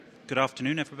Good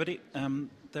afternoon, everybody.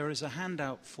 There is a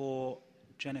handout for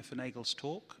Jennifer Nagel's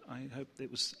talk. I hope it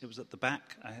was at the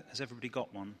back. Has everybody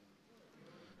got one?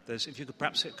 If you could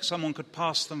perhaps, someone could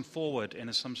pass them forward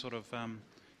in some sort of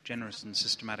generous and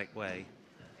systematic way.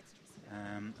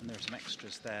 And there are some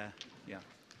extras there. Yeah.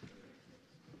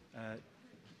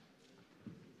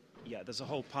 There's a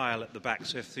whole pile at the back.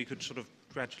 So if you could sort of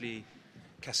gradually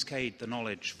cascade the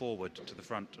knowledge forward to the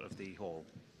front of the hall.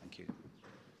 Thank you.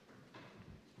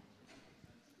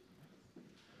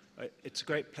 It's a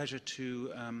great pleasure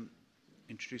to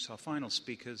introduce our final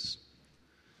speakers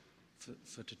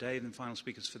for today, the final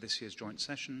speakers for this year's joint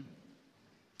session.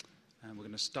 And we're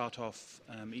going to start off,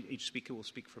 each speaker will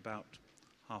speak for about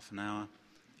half an hour,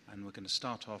 and we're going to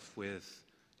start off with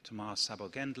Tamar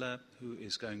Sabo-Gendler, who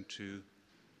is going to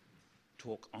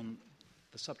talk on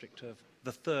the subject of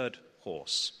the third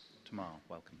horse. Tamar,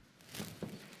 welcome.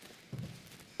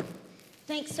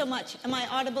 Thanks so much. Am I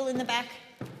audible in the back?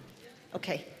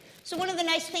 Okay. So one of the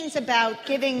nice things about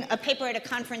giving a paper at a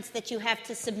conference that you have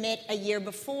to submit a year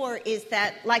before is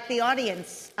that, like the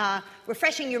audience,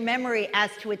 refreshing your memory as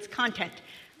to its content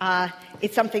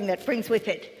is something that brings with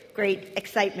it great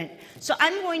excitement. So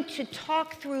I'm going to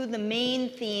talk through the main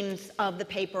themes of the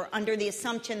paper under the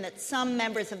assumption that some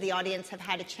members of the audience have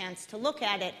had a chance to look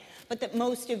at it, but that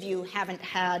most of you haven't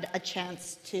had a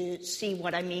chance to see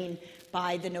what I mean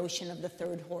by the notion of the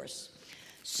third horse.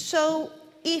 So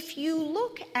if you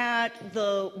look at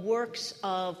the works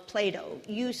of Plato,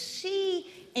 you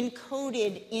see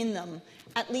encoded in them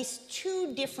at least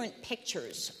two different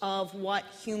pictures of what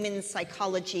human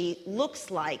psychology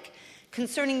looks like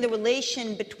concerning the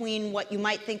relation between what you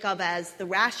might think of as the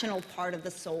rational part of the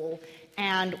soul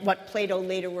and what Plato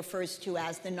later refers to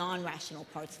as the non-rational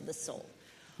parts of the soul.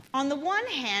 On the one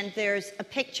hand, there's a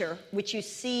picture which you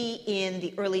see in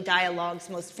the early dialogues,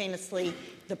 most famously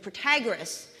the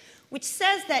Protagoras, which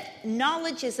says that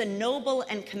knowledge is a noble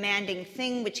and commanding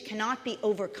thing which cannot be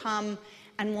overcome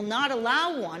and will not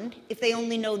allow one, if they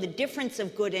only know the difference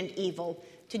of good and evil,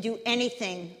 to do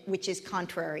anything which is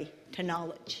contrary to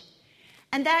knowledge.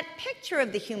 And that picture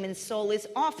of the human soul is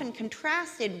often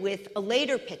contrasted with a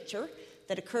later picture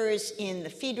that occurs in the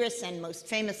Phaedrus and most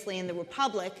famously in the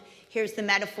Republic. Here's the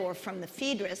metaphor from the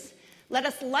Phaedrus. Let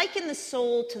us liken the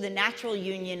soul to the natural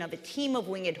union of a team of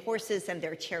winged horses and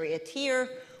their charioteer,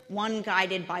 one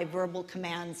guided by verbal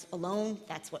commands alone,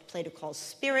 that's what Plato calls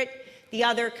spirit. The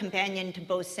other, companion to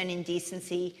boasts and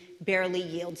indecency, barely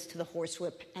yields to the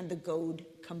horsewhip and the goad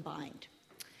combined.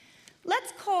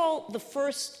 Let's call the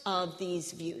first of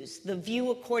these views, the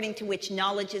view according to which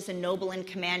knowledge is a noble and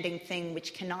commanding thing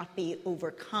which cannot be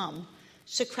overcome,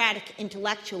 Socratic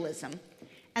intellectualism.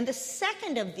 And the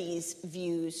second of these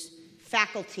views,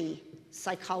 faculty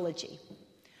psychology.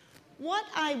 What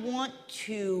I want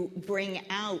to bring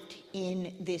out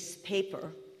in this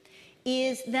paper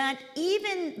is that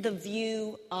even the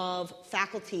view of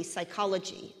faculty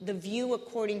psychology, the view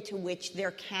according to which there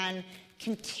can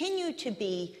continue to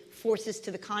be forces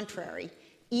to the contrary,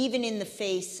 even in the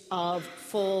face of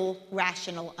full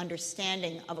rational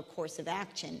understanding of a course of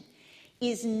action,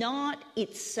 is not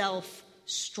itself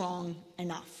strong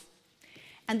enough.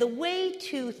 And the way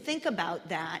to think about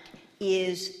that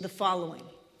is the following.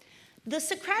 The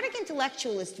Socratic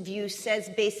intellectualist view says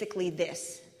basically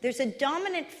this. There's a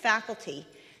dominant faculty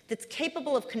that's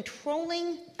capable of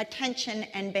controlling attention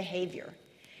and behavior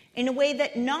in a way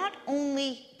that not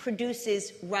only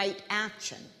produces right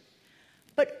action,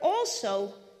 but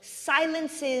also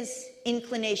silences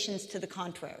inclinations to the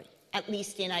contrary, at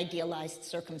least in idealized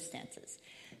circumstances.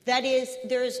 That is,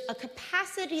 there's a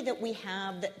capacity that we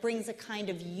have that brings a kind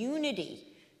of unity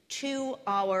to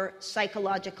our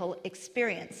psychological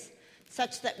experience,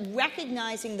 such that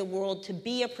recognizing the world to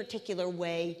be a particular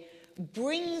way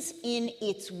brings in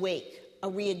its wake a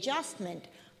readjustment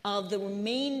of the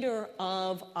remainder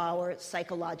of our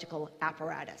psychological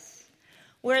apparatus.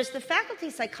 Whereas the faculty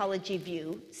psychology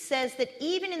view says that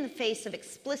even in the face of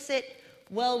explicit,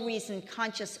 well-reasoned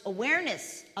conscious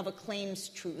awareness of a claim's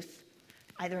truth,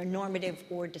 either a normative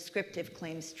or descriptive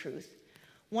claim's truth,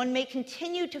 one may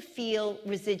continue to feel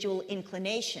residual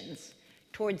inclinations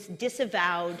towards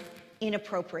disavowed,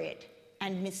 inappropriate,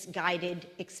 and misguided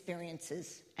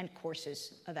experiences and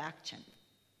courses of action.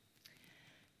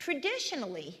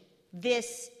 Traditionally,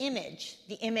 this image,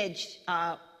 the image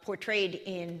portrayed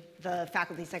in the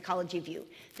faculty psychology view,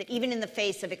 that even in the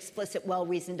face of explicit,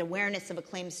 well-reasoned awareness of a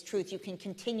claim's truth, you can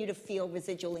continue to feel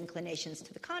residual inclinations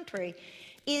to the contrary,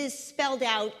 is spelled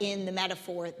out in the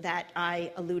metaphor that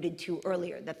I alluded to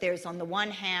earlier, that there's on the one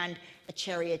hand a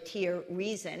charioteer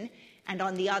reason, and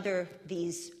on the other,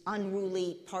 these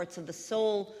unruly parts of the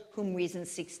soul whom reason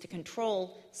seeks to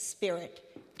control,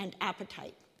 spirit and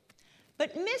appetite.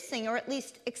 But missing, or at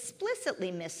least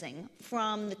explicitly missing,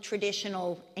 from the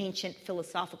traditional ancient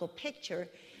philosophical picture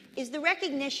is the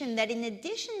recognition that in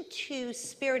addition to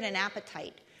spirit and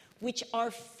appetite, which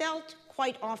are felt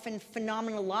quite often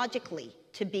phenomenologically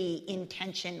to be in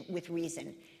tension with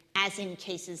reason, as in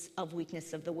cases of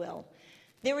weakness of the will,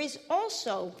 there is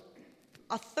also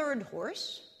a third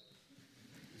horse.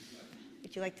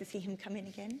 Would you like to see him come in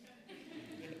again?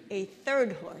 A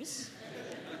third horse.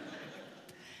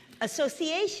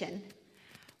 Association,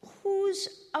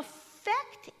 whose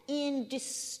effect in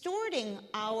distorting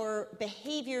our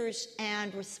behaviors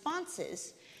and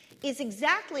responses is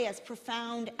exactly as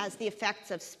profound as the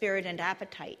effects of spirit and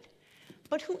appetite,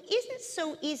 but who isn't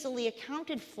so easily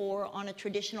accounted for on a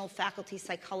traditional faculty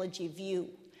psychology view.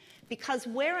 Because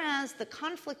whereas the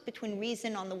conflict between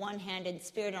reason on the one hand and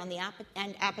spirit on the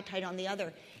and appetite on the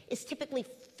other is typically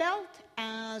felt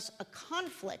as a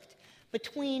conflict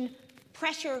between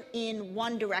pressure in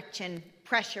one direction,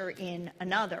 pressure in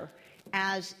another,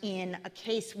 as in a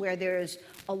case where there's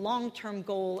a long-term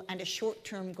goal and a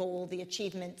short-term goal, the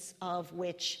achievements of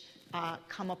which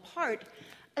come apart,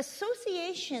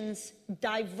 association's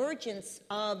divergence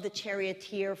of the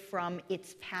charioteer from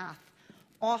its path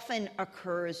often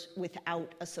occurs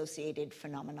without associated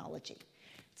phenomenology.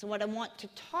 So what I want to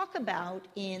talk about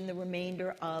in the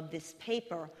remainder of this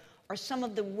paper are some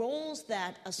of the roles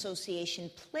that association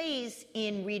plays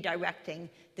in redirecting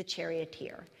the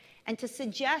charioteer, and to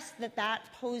suggest that that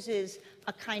poses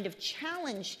a kind of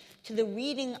challenge to the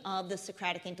reading of the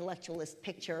Socratic intellectualist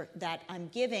picture that I'm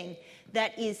giving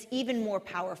that is even more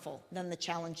powerful than the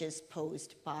challenges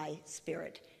posed by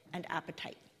spirit and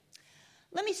appetite.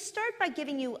 Let me start by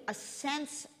giving you a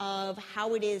sense of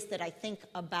how it is that I think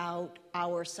about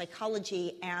our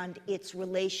psychology and its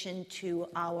relation to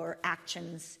our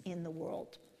actions in the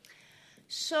world.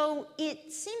 So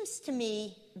it seems to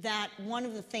me that one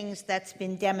of the things that's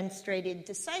been demonstrated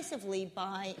decisively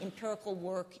by empirical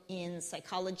work in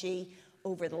psychology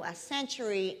over the last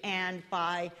century and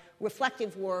by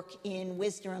reflective work in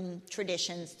wisdom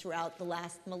traditions throughout the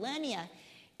last millennia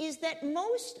is that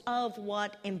most of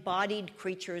what embodied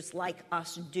creatures like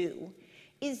us do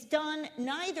is done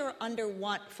neither under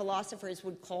what philosophers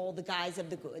would call the guise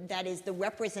of the good, that is, the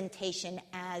representation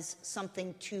as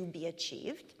something to be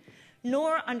achieved,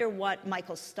 nor under what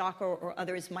Michael Stocker or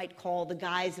others might call the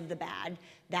guise of the bad,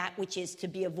 that which is to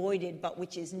be avoided but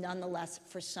which is nonetheless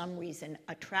for some reason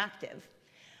attractive.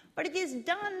 But it is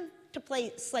done to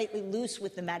play slightly loose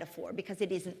with the metaphor because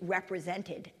it isn't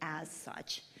represented as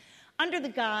such, under the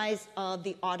guise of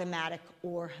the automatic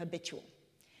or habitual.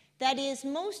 That is,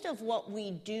 most of what we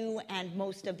do and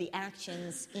most of the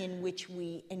actions in which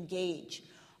we engage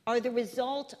are the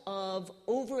result of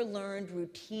overlearned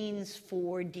routines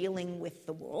for dealing with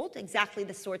the world, exactly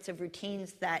the sorts of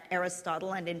routines that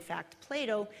Aristotle and, in fact,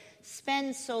 Plato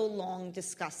spend so long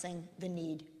discussing the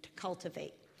need to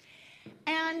cultivate.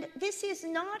 And this is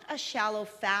not a shallow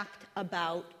fact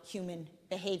about human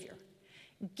behavior.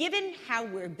 Given how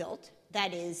we're built,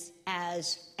 that is,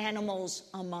 as animals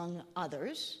among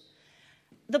others,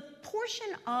 the portion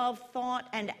of thought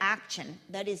and action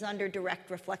that is under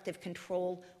direct reflective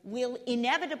control will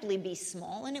inevitably be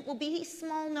small, and it will be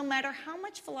small no matter how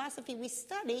much philosophy we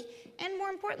study, and more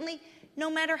importantly, no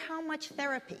matter how much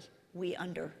therapy we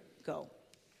undergo.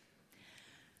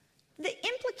 The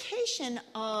implication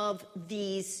of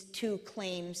these two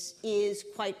claims is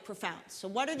quite profound. So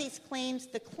what are these claims?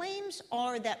 The claims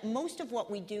are that most of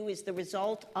what we do is the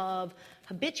result of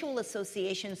habitual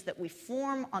associations that we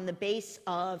form on the base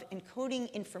of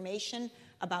encoding information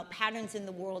about patterns in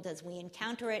the world as we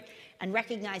encounter it and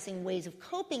recognizing ways of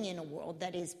coping in a world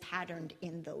that is patterned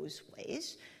in those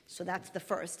ways. So that's the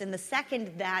first. And the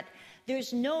second, that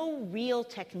there's no real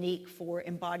technique for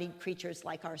embodied creatures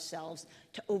like ourselves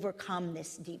to overcome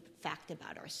this deep fact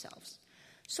about ourselves.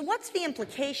 So what's the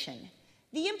implication?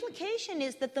 The implication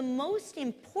is that the most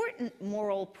important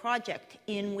moral project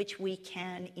in which we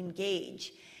can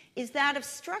engage is that of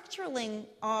structuring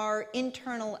our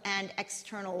internal and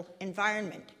external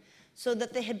environment so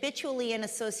that the habitually and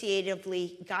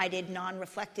associatively guided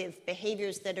non-reflective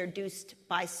behaviors that are induced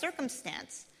by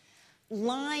circumstance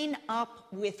line up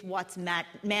with what's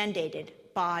mandated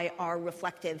by our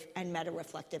reflective and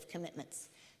meta-reflective commitments.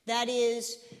 That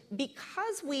is,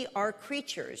 because we are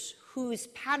creatures whose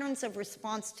patterns of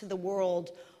response to the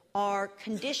world are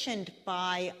conditioned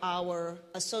by our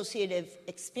associative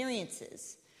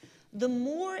experiences, the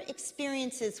more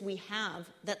experiences we have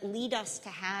that lead us to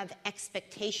have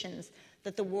expectations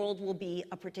that the world will be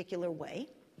a particular way,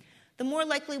 the more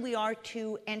likely we are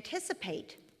to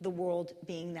anticipate the world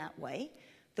being that way,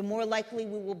 the more likely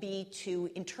we will be to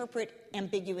interpret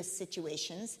ambiguous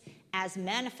situations as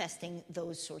manifesting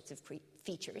those sorts of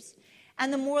features,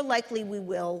 and the more likely we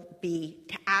will be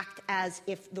to act as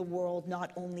if the world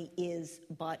not only is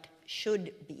but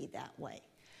should be that way.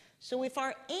 So if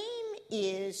our aim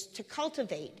is to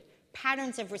cultivate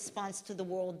patterns of response to the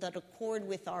world that accord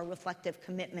with our reflective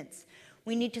commitments,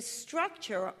 we need to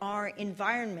structure our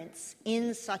environments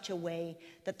in such a way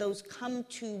that those come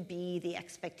to be the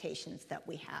expectations that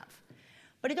we have.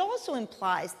 But it also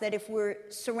implies that if we're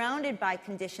surrounded by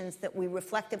conditions that we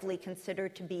reflectively consider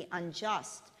to be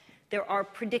unjust, there are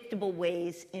predictable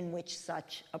ways in which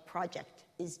such a project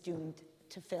is doomed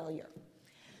to failure.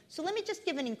 So let me just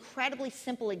give an incredibly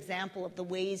simple example of the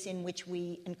ways in which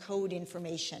we encode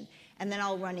information, and then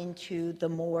I'll run into the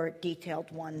more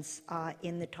detailed ones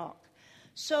in the talk.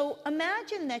 So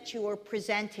imagine that you are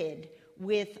presented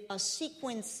with a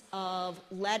sequence of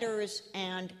letters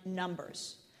and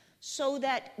numbers, so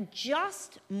that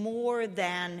just more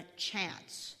than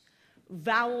chance,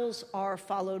 vowels are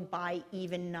followed by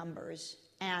even numbers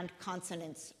and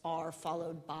consonants are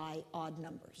followed by odd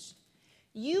numbers.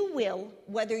 You will,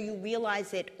 whether you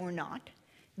realize it or not,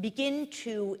 begin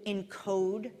to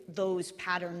encode those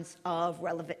patterns of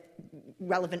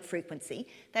relevant frequency.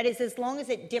 That is, as long as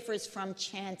it differs from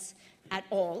chance at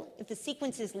all, if the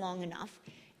sequence is long enough,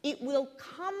 it will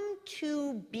come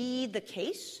to be the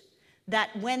case that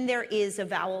when there is a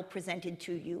vowel presented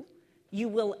to you, you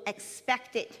will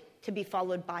expect it to be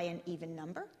followed by an even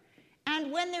number. And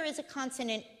when there is a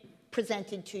consonant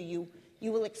presented to you,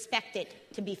 you will expect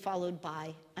it to be followed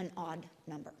by an odd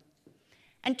number.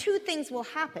 And two things will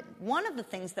happen. One of the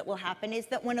things that will happen is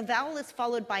that when a vowel is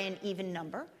followed by an even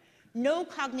number, no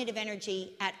cognitive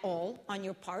energy at all on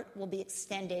your part will be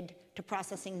extended to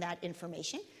processing that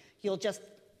information. You'll just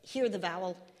hear the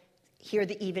vowel, hear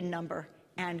the even number,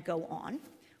 and go on.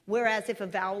 Whereas if a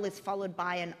vowel is followed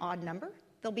by an odd number,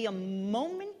 there'll be a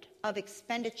moment of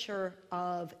expenditure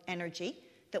of energy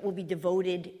that will be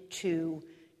devoted to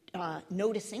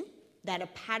noticing that a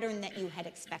pattern that you had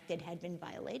expected had been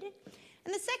violated.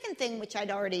 And the second thing, which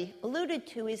I'd already alluded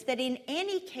to, is that in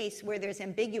any case where there's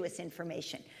ambiguous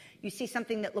information, you see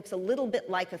something that looks a little bit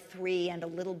like a 3 and a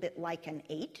little bit like an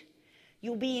 8,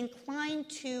 you'll be inclined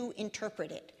to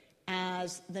interpret it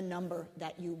as the number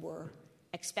that you were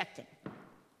expecting.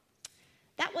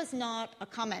 That was not a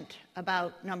comment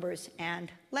about numbers and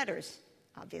letters,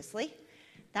 obviously.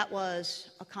 That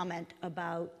was a comment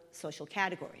about social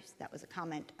categories. That was a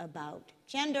comment about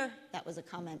gender. That was a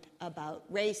comment about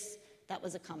race. That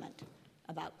was a comment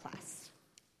about class.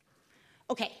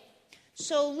 Okay,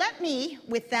 so let me,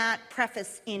 with that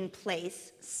preface in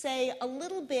place, say a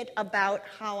little bit about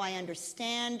how I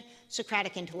understand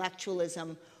Socratic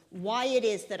intellectualism, why it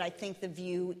is that I think the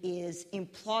view is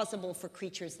implausible for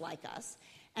creatures like us,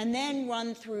 and then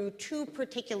run through two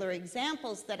particular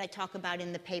examples that I talk about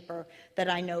in the paper that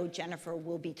I know Jennifer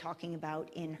will be talking about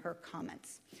in her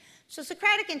comments. So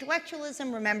Socratic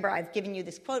intellectualism, remember I've given you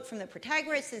this quote from the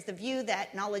Protagoras, is the view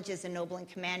that knowledge is a noble and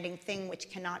commanding thing which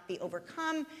cannot be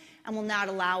overcome and will not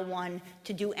allow one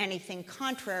to do anything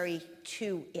contrary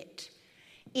to it.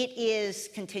 It is,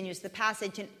 continues the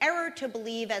passage, an error to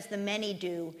believe, as the many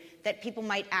do, that people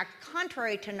might act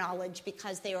contrary to knowledge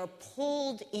because they are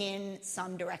pulled in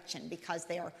some direction, because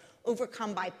they are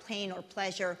overcome by pain or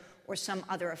pleasure or some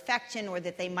other affection, or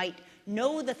that they might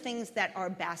know the things that are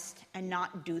best and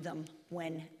not do them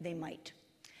when they might.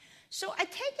 So I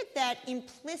take it that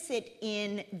implicit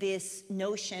in this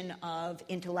notion of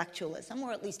intellectualism,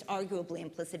 or at least arguably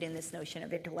implicit in this notion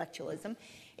of intellectualism,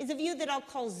 is a view that I'll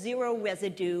call zero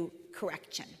residue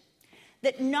correction.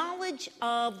 That knowledge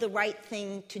of the right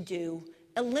thing to do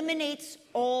eliminates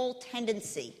all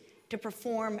tendency to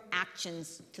perform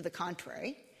actions to the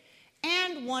contrary.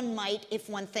 And one might, if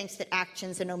one thinks that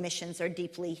actions and omissions are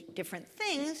deeply different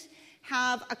things,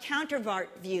 have a counterpart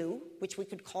view, which we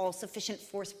could call sufficient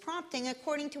force prompting,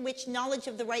 according to which knowledge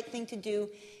of the right thing to do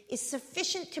is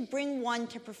sufficient to bring one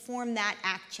to perform that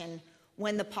action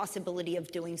when the possibility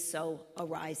of doing so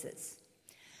arises.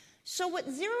 So what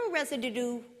zero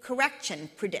residue correction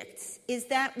predicts is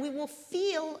that we will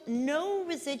feel no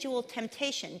residual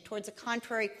temptation towards a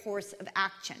contrary course of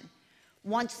action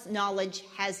once knowledge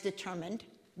has determined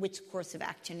which course of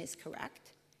action is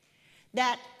correct.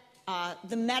 That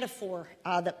the metaphor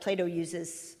that Plato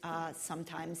uses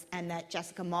sometimes, and that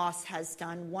Jessica Moss has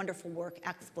done wonderful work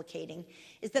explicating,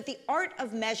 is that the art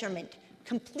of measurement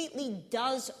completely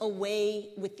does away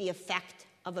with the effect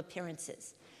of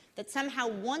appearances. that somehow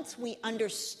once we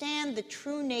understand the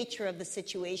true nature of the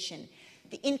situation,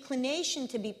 the inclination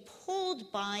to be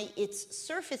pulled by its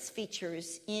surface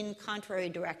features in contrary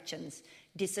directions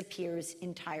disappears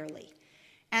entirely.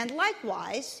 And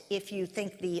likewise, if you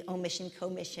think the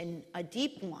omission-commission a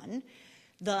deep one,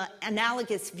 the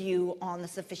analogous view on the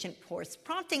sufficient force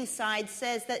prompting side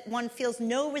says that one feels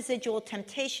no residual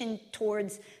temptation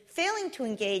towards failing to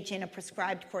engage in a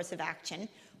prescribed course of action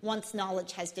once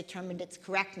knowledge has determined its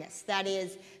correctness. That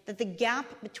is, that the gap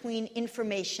between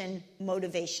information,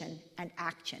 motivation, and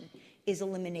action is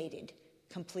eliminated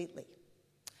completely.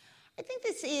 I think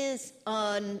this is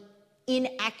an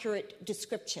inaccurate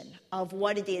description of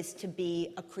what it is to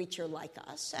be a creature like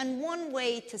us. And one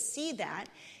way to see that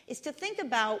is to think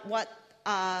about what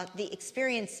the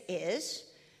experience is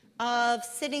of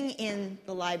sitting in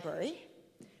the library,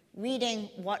 reading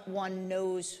what one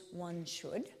knows one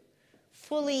should,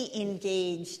 fully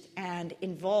engaged and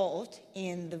involved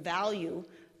in the value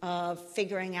of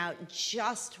figuring out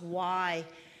just why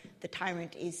the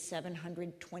tyrant is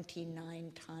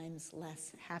 729 times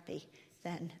less happy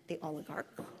than the oligarch,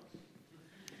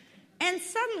 and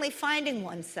suddenly finding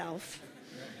oneself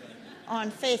on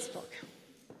Facebook.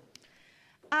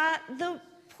 The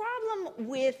problem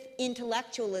with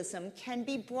intellectualism can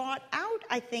be brought out,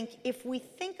 I think, if we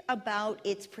think about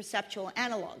its perceptual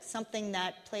analog, something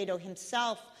that Plato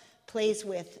himself plays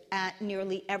with at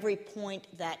nearly every point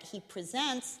that he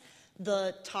presents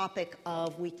the topic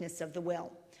of weakness of the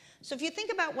will. So if you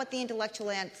think about what the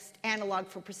intellectual analog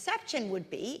for perception would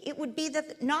be, it would be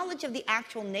that the knowledge of the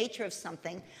actual nature of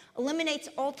something eliminates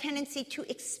all tendency to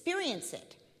experience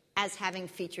it as having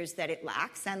features that it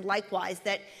lacks, and likewise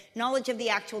that knowledge of the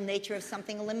actual nature of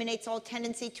something eliminates all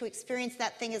tendency to experience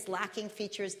that thing as lacking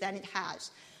features that it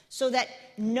has. So that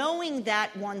knowing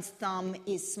that one's thumb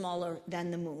is smaller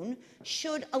than the moon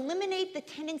should eliminate the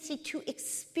tendency to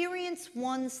experience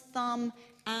one's thumb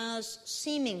as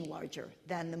seeming larger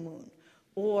than the moon,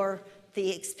 or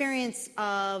the experience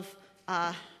of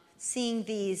seeing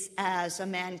these as a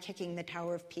man kicking the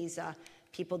Tower of Pisa,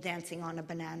 people dancing on a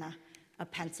banana, a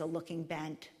pencil looking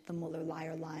bent, the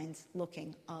Muller-Lyer lines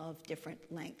looking of different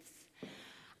lengths.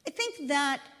 I think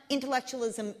that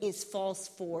intellectualism is false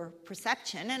for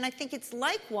perception, and I think it's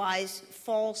likewise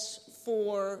false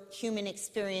for human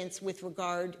experience with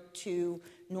regard to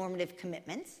normative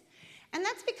commitments. And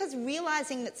that's because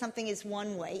realizing that something is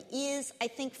one way is, I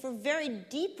think, for very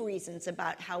deep reasons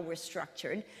about how we're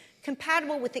structured,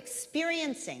 compatible with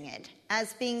experiencing it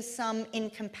as being some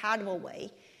incompatible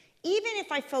way, even if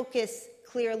I focus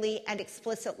clearly and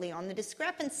explicitly on the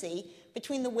discrepancy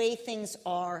between the way things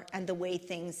are and the way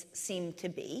things seem to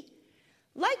be.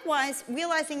 Likewise,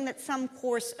 realizing that some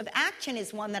course of action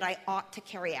is one that I ought to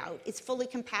carry out is fully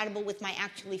compatible with my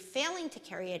actually failing to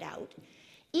carry it out,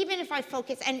 even if I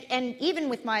focus, and even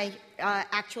with my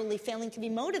actually failing to be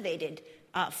motivated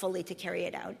fully to carry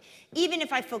it out, even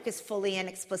if I focus fully and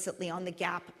explicitly on the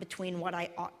gap between what I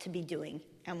ought to be doing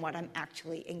and what I'm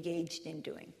actually engaged in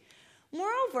doing.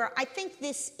 Moreover, I think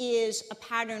this is a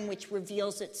pattern which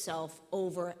reveals itself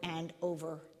over and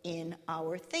over in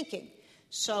our thinking.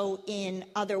 So in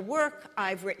other work,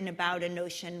 I've written about a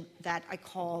notion that I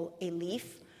call a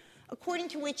leaf, according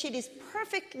to which it is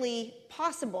perfectly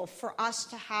possible for us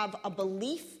to have a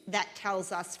belief that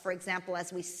tells us, for example,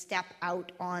 as we step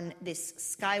out on this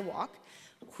skywalk,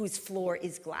 whose floor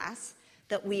is glass,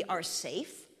 that we are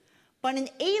safe. But an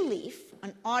A-leaf,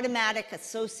 an automatic,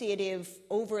 associative,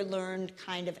 overlearned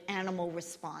kind of animal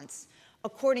response,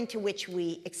 according to which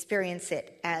we experience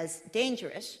it as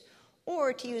dangerous,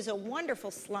 or to use a wonderful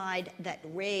slide that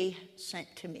Ray sent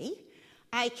to me,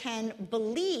 I can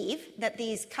believe that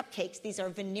these cupcakes, these are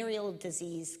venereal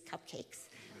disease cupcakes,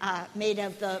 made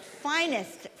of the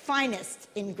finest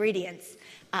ingredients,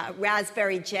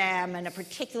 raspberry jam and a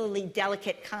particularly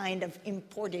delicate kind of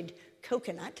imported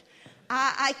coconut.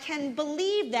 I can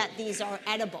believe that these are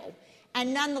edible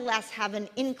and nonetheless have an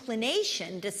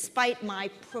inclination, despite my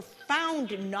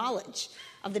profound knowledge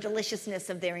of the deliciousness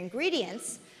of their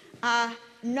ingredients,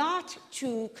 not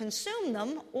to consume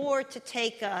them or to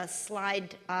take a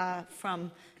slide from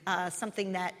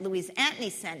something that Louise Antony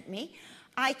sent me.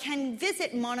 I can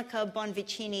visit Monica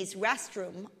Bonvicini's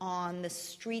restroom on the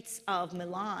streets of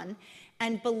Milan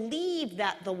and believe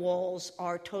that the walls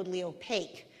are totally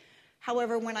opaque.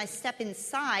 However, when I step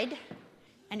inside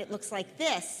and it looks like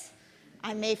this,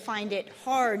 I may find it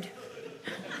hard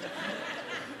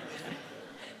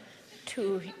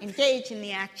to engage in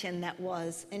the action that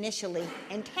was initially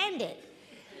intended.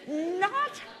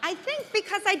 Not, I think,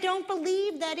 because I don't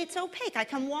believe that it's opaque. I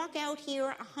can walk out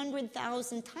here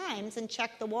 100,000 times and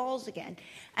check the walls again,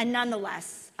 and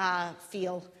nonetheless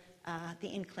feel the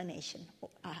inclination,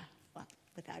 well,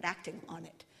 without acting on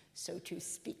it, so to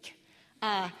speak.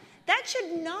 That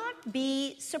should not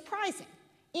be surprising.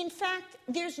 In fact,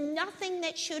 there's nothing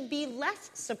that should be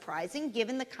less surprising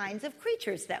given the kinds of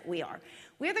creatures that we are.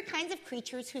 We're the kinds of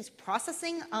creatures whose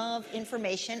processing of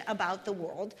information about the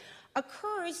world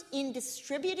occurs in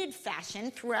distributed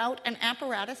fashion throughout an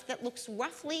apparatus that looks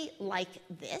roughly like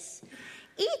this,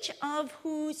 each of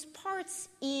whose parts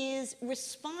is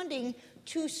responding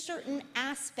to certain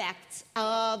aspects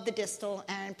of the distal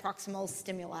and proximal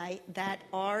stimuli that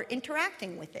are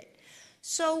interacting with it.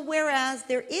 So whereas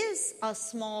there is a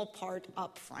small part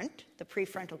up front, the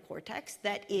prefrontal cortex,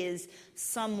 that is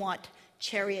somewhat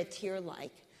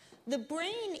charioteer-like, the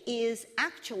brain is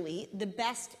actually the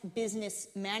best business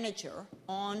manager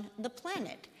on the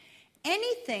planet.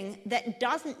 Anything that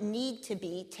doesn't need to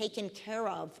be taken care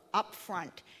of up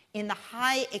front in the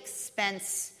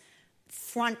high-expense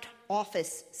front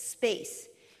office space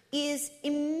is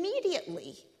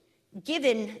immediately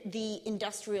given the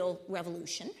Industrial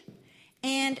Revolution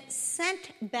and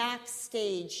sent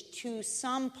backstage to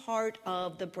some part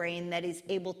of the brain that is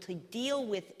able to deal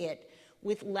with it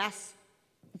with less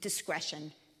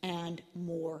discretion and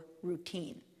more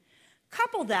routine.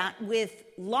 Couple that with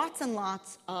lots and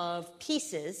lots of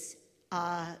pieces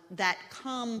that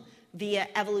come via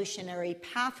evolutionary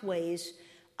pathways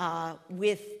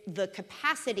with the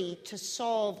capacity to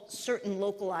solve certain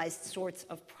localized sorts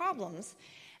of problems,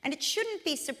 and it shouldn't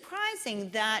be surprising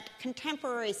that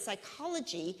contemporary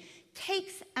psychology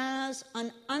takes as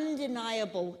an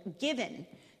undeniable given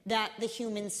that the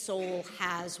human soul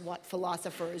has what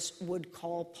philosophers would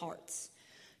call parts.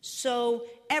 So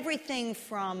everything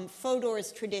from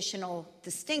Fodor's traditional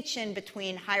distinction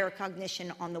between higher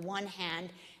cognition on the one hand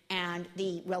and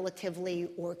the relatively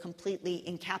or completely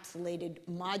encapsulated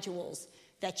modules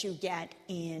that you get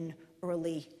in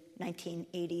early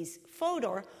 1980s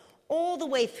Fodor, all the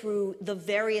way through the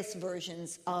various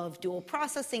versions of dual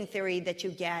processing theory that you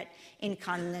get in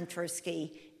Kahneman and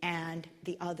Tversky and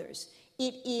the others.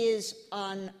 It is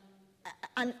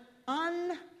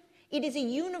it is a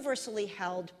universally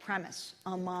held premise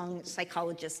among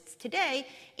psychologists today,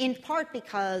 in part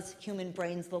because human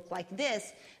brains look like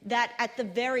this, that at the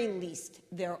very least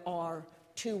there are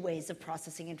two ways of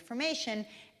processing information,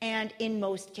 and in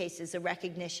most cases a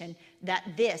recognition that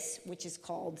this, which is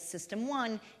called System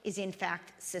 1, is in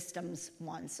fact Systems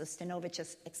 1. So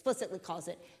Stanovich explicitly calls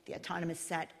it the autonomous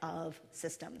set of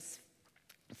systems.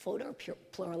 Fodor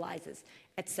pluralizes,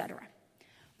 etc.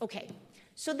 Okay,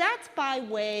 so that's by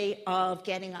way of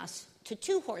getting us to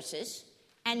 2 horses,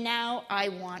 and now I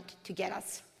want to get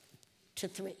us to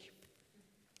 3.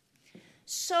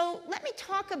 So let me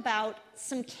talk about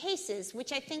some cases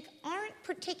which I think aren't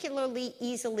particularly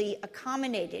easily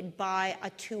accommodated by a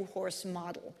 2-horse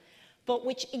model, but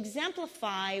which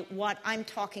exemplify what I'm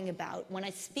talking about when I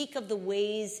speak of the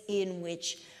ways in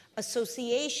which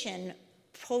association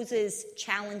poses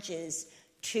challenges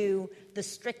to the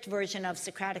strict version of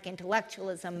Socratic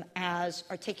intellectualism as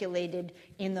articulated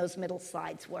in those middle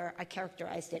slides where I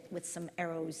characterized it with some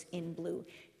arrows in blue.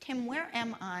 Tim, where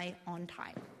am I on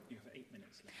time? You have 8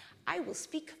 minutes left. I will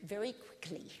speak very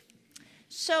quickly.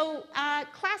 So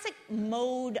classic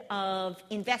mode of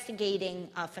investigating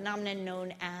a phenomenon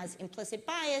known as implicit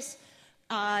bias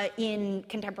in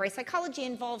contemporary psychology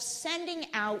involves sending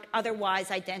out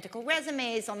otherwise identical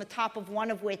resumes, on the top of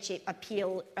one of which it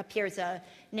appears a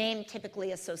name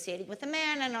typically associated with a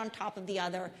man, and on top of the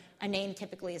other, a name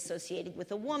typically associated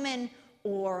with a woman,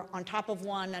 or on top of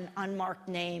one, an unmarked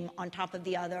name, on top of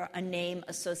the other, a name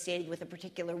associated with a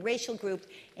particular racial group,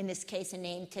 in this case, a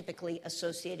name typically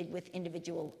associated with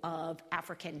individual of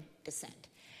African descent.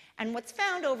 And what's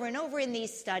found over and over in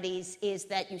these studies is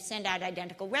that you send out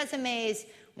identical resumes,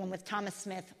 one with Thomas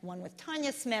Smith, one with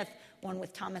Tanya Smith, one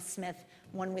with Thomas Smith,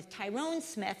 one with Tyrone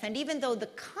Smith, and even though the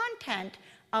content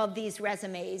of these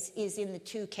resumes is in the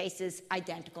 2 cases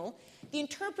identical, the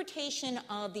interpretation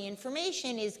of the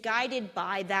information is guided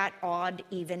by that odd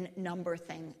even number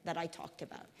thing that I talked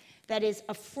about. That is,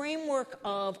 a framework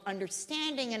of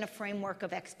understanding and a framework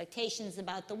of expectations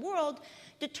about the world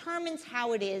determines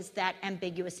how it is that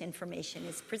ambiguous information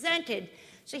is presented.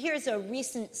 So here's a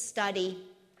recent study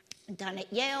done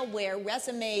at Yale where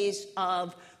resumes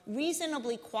of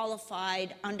reasonably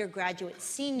qualified undergraduate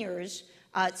seniors,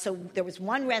 so there was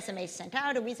one resume sent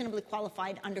out, a reasonably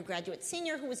qualified undergraduate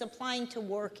senior who was applying to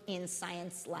work in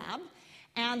science lab,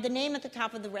 and the name at the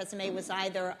top of the resume was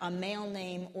either a male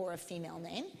name or a female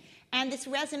name. And this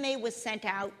resume was sent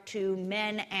out to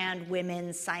men and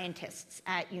women scientists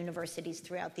at universities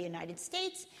throughout the United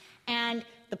States. And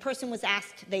the person was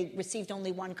asked, they received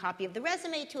only one copy of the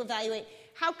resume, to evaluate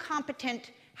how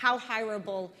competent, how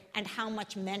hireable, and how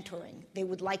much mentoring they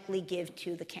would likely give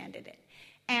to the candidate.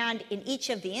 And in each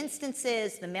of the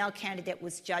instances, the male candidate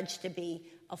was judged to be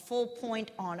a full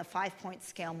point on a 5-point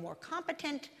scale more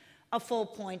competent, a full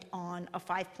point on a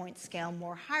 5-point scale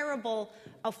more hireable,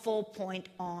 a full point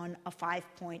on a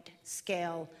 5-point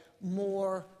scale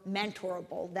more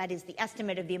mentorable. That is, the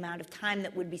estimate of the amount of time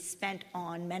that would be spent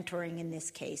on mentoring in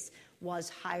this case was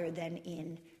higher than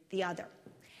in the other.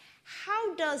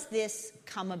 How does this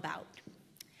come about?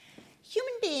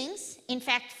 Human beings, in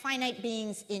fact, finite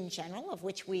beings in general, of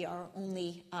which we are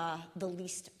only the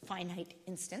least finite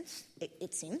instance,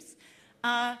 it seems,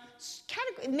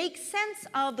 make sense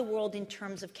of the world in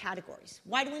terms of categories.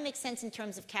 Why do we make sense of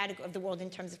the world in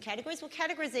terms of categories? Well,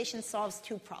 categorization solves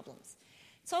two problems.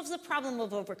 It solves the problem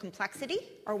of overcomplexity.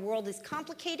 Our world is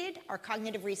complicated. Our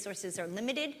cognitive resources are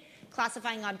limited.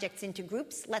 Classifying objects into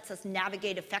groups lets us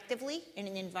navigate effectively in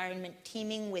an environment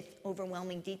teeming with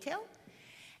overwhelming detail.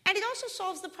 And it also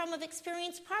solves the problem of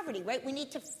experienced poverty, right? We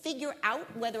need to figure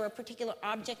out whether a particular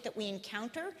object that we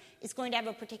encounter is going to have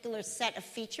a particular set of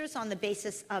features on the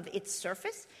basis of its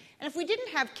surface. And if we didn't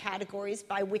have categories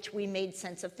by which we made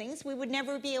sense of things, we would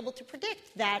never be able to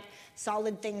predict that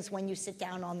solid things, when you sit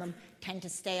down on them, tend to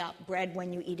stay up. Bread,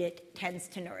 when you eat it, tends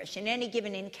to nourish. In any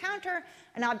given encounter,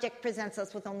 an object presents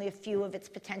us with only a few of its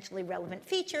potentially relevant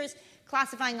features.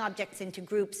 Classifying objects into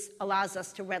groups allows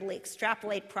us to readily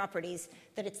extrapolate properties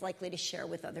that it's likely to share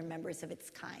with other members of its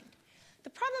kind. The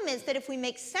problem is that if we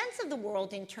make sense of the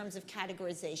world in terms of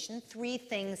categorization, three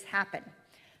things happen.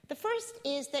 The first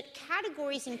is that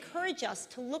categories encourage us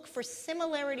to look for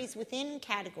similarities within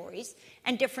categories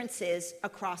and differences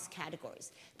across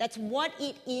categories. That's what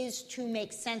it is to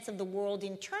make sense of the world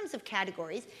in terms of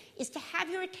categories, is to have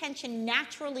your attention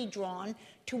naturally drawn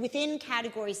to within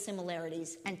category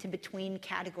similarities and to between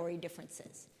category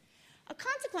differences. A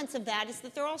consequence of that is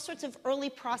that there are all sorts of early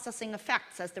processing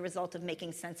effects as the result of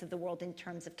making sense of the world in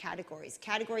terms of categories.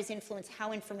 Categories influence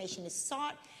how information is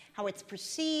sought, how it's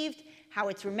perceived, how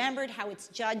it's remembered, how it's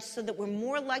judged, so that we're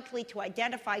more likely to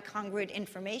identify congruent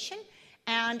information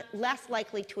and less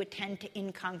likely to attend to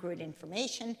incongruent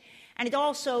information. And it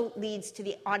also leads to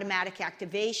the automatic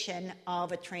activation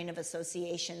of a train of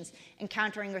associations.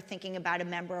 Encountering or thinking about a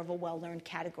member of a well-learned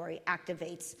category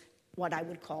activates what I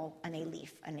would call an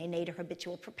ALEAF, an innate or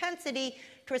habitual propensity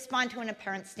to respond to an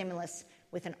apparent stimulus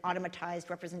with an automatized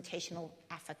representational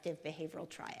affective behavioral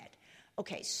triad.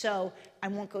 Okay, so I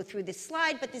won't go through this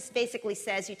slide, but this basically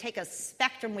says you take a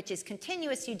spectrum which is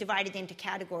continuous, you divide it into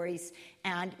categories,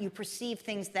 and you perceive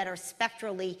things that are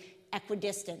spectrally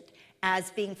equidistant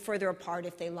as being further apart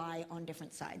if they lie on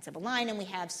different sides of a line. And we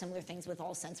have similar things with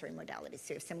all sensory modalities.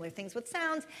 So similar things with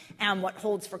sounds, and what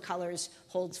holds for colors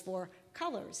holds for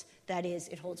colors. That is,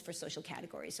 it holds for social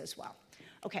categories as well.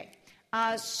 Okay.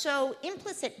 So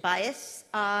implicit bias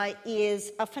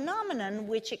is a phenomenon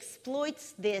which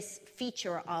exploits this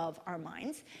feature of our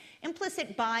minds.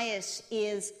 Implicit bias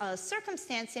is a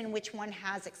circumstance in which one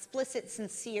has explicit,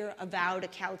 sincere, avowed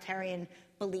egalitarian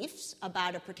beliefs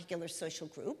about a particular social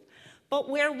group, but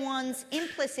where one's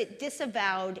implicit,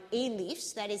 disavowed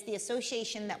ALEAFs, that is the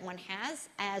association that one has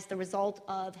as the result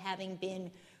of having been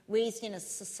raised in a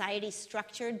society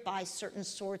structured by certain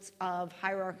sorts of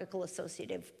hierarchical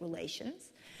associative relations.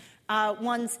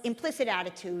 One's implicit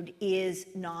attitude is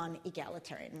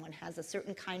non-egalitarian. One has a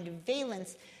certain kind of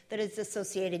valence that is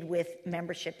associated with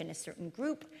membership in a certain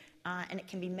group, and it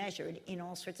can be measured in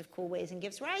all sorts of cool ways and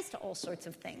gives rise to all sorts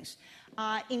of things,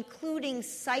 including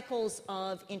cycles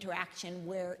of interaction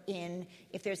wherein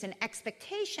if there's an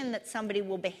expectation that somebody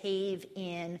will behave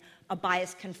in a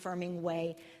bias-confirming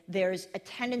way, there's a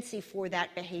tendency for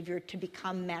that behavior to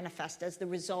become manifest as the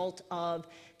result of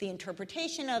the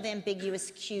interpretation of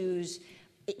ambiguous cues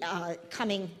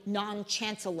coming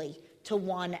non-chancellly to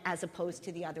one as opposed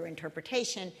to the other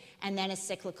interpretation, and then a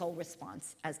cyclical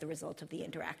response as the result of the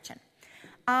interaction.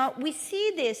 We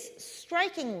see this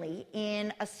strikingly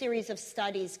in a series of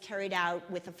studies carried out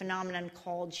with a phenomenon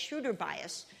called Schroeder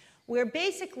bias, where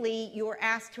basically you're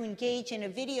asked to engage in a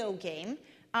video game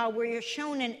where you're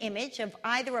shown an image of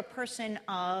either a person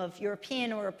of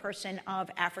European or a person of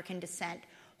African descent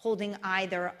holding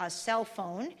either a cell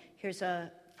phone. Here's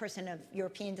a person of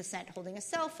European descent holding a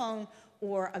cell phone,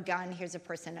 or a gun. Here's a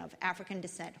person of African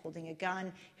descent holding a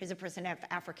gun. Here's a person of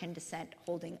African descent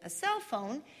holding a cell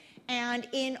phone. And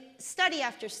in study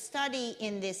after study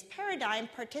in this paradigm,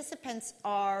 participants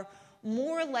are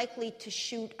more likely to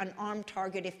shoot an armed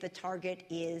target if the target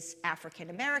is African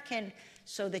American,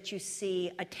 so that you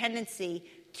see a tendency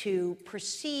to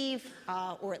perceive,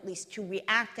 or at least to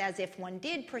react as if one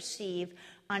did perceive,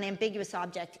 an ambiguous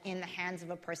object in the hands of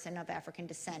a person of African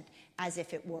descent as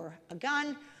if it were a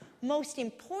gun. Most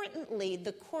importantly,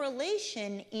 the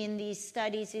correlation in these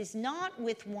studies is not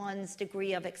with one's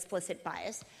degree of explicit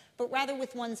bias, but rather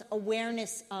with one's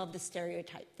awareness of the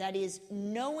stereotype. That is,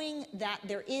 knowing that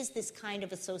there is this kind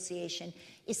of association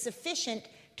is sufficient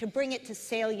to bring it to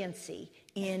saliency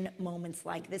in moments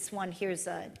like this one. Here's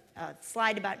a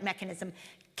slide about mechanism.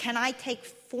 Can I take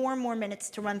 4 more minutes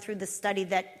to run through the study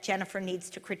that Jennifer needs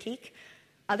to critique?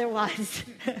 Otherwise,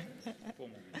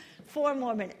 4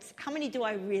 more minutes. How many do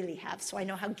I really have, so I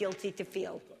know how guilty to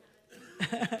feel?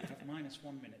 Minus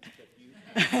 1 minute, but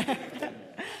you...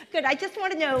 Good. I just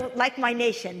want to know, like my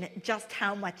nation, just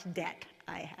how much debt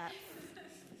I have.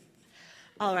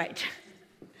 All right.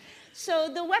 So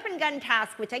the weapon gun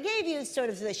task, which I gave you, sort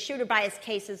of the shooter bias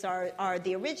cases are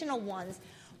the original ones.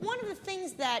 One of the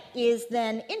things that is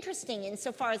then interesting,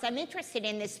 insofar as I'm interested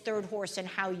in this third horse and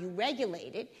how you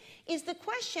regulate it, is the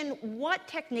question, what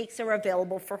techniques are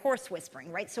available for horse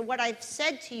whispering, right? So what I've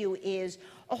said to you is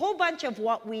a whole bunch of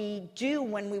what we do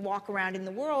when we walk around in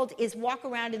the world is walk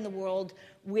around in the world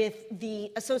with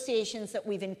the associations that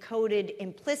we've encoded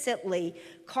implicitly,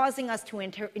 causing us to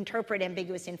interpret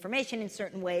ambiguous information in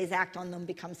certain ways, act on them,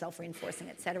 become self-reinforcing,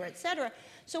 et cetera, et cetera.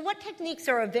 So what techniques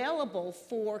are available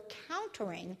for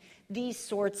countering these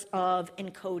sorts of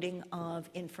encoding of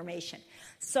information?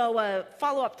 So a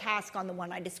follow-up task on the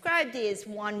one I described is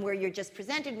one where you're just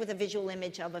presented with a visual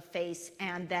image of a face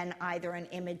and then either an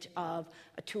image of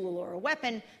a tool or a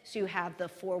weapon. So you have the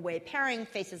 4-way pairing,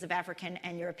 faces of African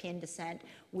and European descent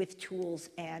with tools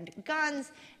and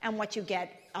guns. And what you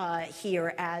get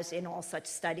here, as in all such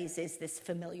studies, is this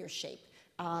familiar shape,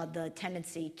 the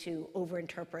tendency to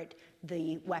overinterpret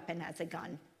the weapon as a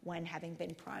gun when having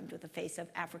been primed with a face of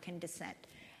African descent.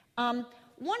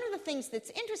 One of the things that's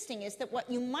interesting is that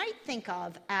what you might think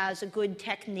of as a good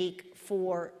technique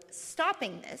for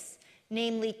stopping this,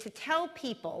 namely to tell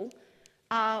people,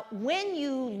 when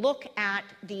you look at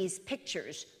these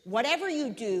pictures, whatever you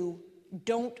do,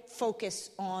 don't focus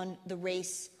on the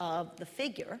race of the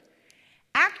figure,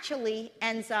 actually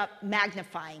ends up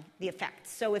magnifying the effect.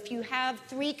 So if you have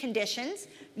 3 conditions,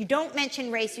 you don't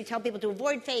mention race, you tell people to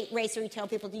avoid race, or you tell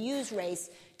people to use race,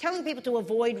 telling people to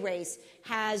avoid race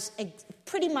has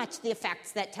pretty much the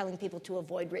effects that telling people to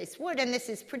avoid race would. And this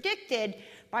is predicted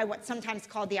by what's sometimes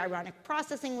called the ironic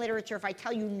processing literature. If I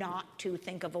tell you not to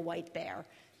think of a white bear,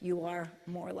 you are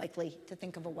more likely to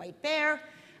think of a white bear.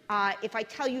 If I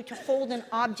tell you to hold an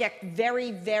object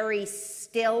very, very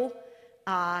still,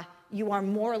 you are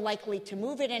more likely to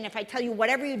move it. And if I tell you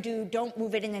whatever you do, don't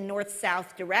move it in a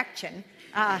north-south direction,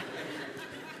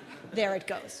 there it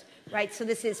goes. Right? So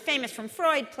this is famous from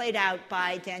Freud, played out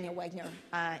by Daniel Wegner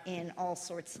in all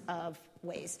sorts of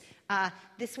ways.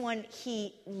 This one,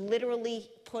 he literally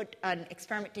put an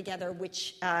experiment together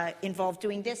which involved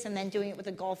doing this and then doing it with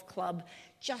a golf club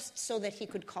just so that he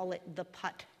could call it the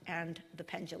putt and the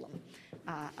pendulum,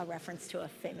 a reference to a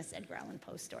famous Edgar Allan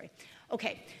Poe story.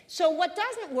 Okay, so what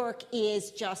doesn't work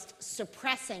is just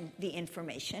suppressing the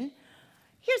information.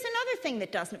 Here's another thing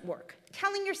that doesn't work.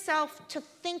 Telling yourself to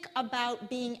think about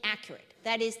being accurate.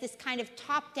 That is this kind of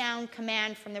top-down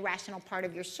command from the rational part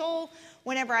of your soul.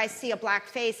 Whenever I see a black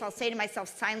face, I'll say to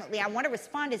myself silently, I want to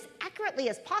respond as accurately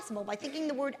as possible by thinking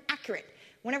the word accurate.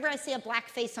 Whenever I see a black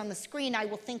face on the screen, I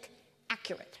will think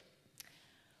accurate.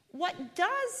 What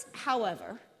does,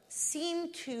 however,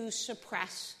 seem to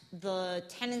suppress the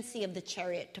tendency of the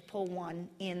chariot to pull one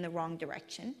in the wrong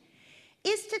direction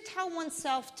is to tell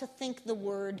oneself to think the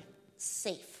word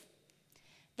safe.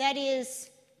 That is,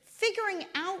 figuring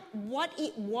out what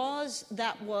it was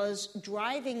that was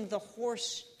driving the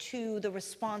horse to the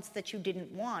response that you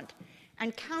didn't want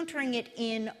and countering it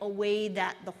in a way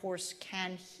that the horse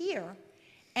can hear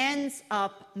ends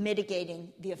up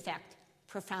mitigating the effect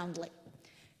profoundly.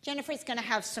 Jennifer's going to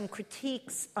have some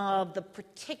critiques of the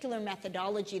particular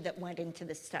methodology that went into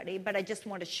this study, but I just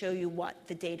want to show you what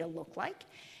the data look like.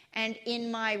 And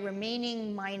in my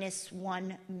remaining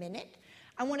 -1 minute,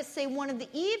 I want to say one of the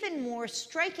even more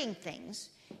striking things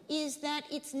is that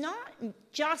it's not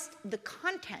just the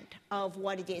content of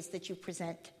what it is that you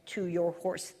present to your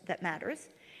horse that matters.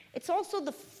 It's also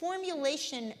the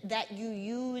formulation that you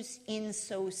use in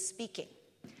so speaking.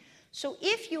 So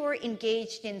if you're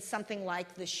engaged in something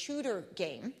like the shooter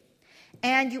game,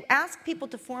 and you ask people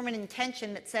to form an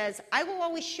intention that says, I will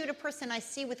always shoot a person I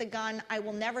see with a gun, I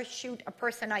will never shoot a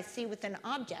person I see with an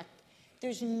object,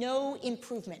 there's no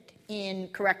improvement in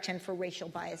correction for racial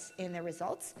bias in their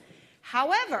results.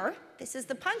 However, this is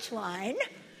the punchline,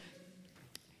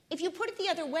 if you put it the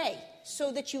other way,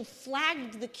 so that you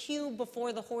flagged the cue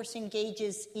before the horse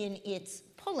engages in its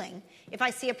pulling, if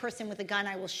I see a person with a gun,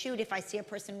 I will shoot. If I see a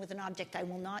person with an object, I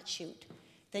will not shoot.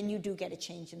 Then you do get a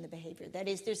change in the behavior. That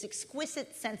is, there's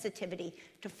exquisite sensitivity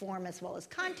to form as well as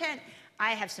content.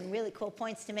 I have some really cool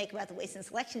points to make about the Wason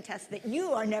selection test that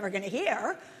you are never going to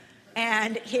hear.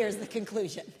 And here's the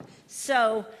conclusion.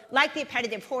 So, like the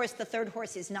appetitive horse, the third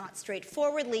horse is not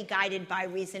straightforwardly guided by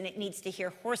reason. It needs to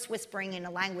hear horse whispering in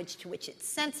a language to which it's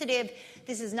sensitive.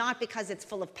 This is not because it's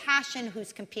full of passion,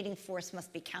 whose competing force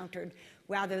must be countered.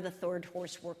 Rather, the third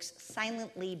horse works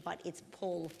silently, but its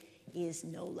pull is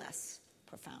no less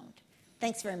profound.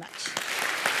 Thanks very much.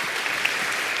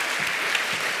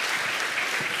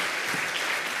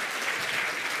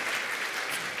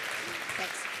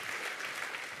 Thanks.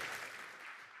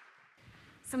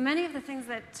 So many of the things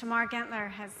that Tamar Gentler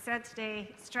has said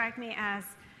today strike me as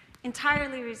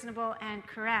entirely reasonable and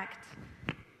correct.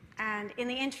 And in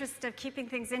the interest of keeping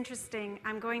things interesting,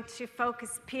 I'm going to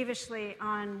focus peevishly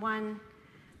on one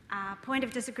point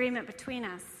of disagreement between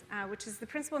us, which is the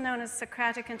principle known as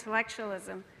Socratic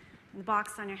intellectualism, in the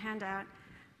box on your handout,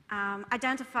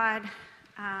 identified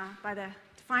by the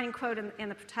defining quote in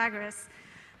the Protagoras: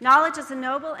 "Knowledge is a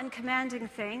noble and commanding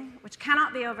thing which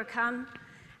cannot be overcome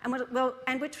and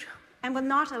will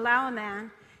not allow a man,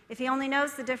 if he only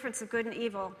knows the difference of good and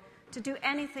evil, to do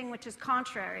anything which is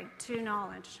contrary to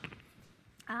knowledge."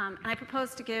 And I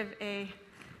propose to give a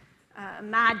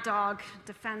mad dog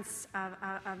defense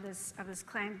of this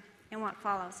claim in what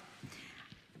follows.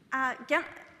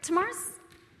 Tamar's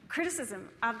criticism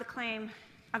of the claim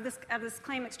of this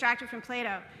claim extracted from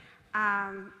Plato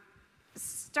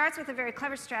starts with a very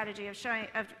clever strategy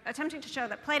of attempting to show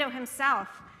that Plato himself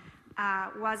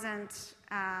wasn't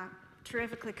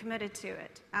terrifically committed to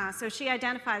it. So she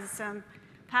identifies some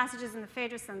passages in the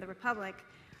Phaedrus and the Republic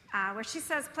where she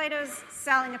says Plato's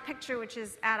selling a picture which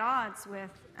is at odds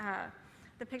with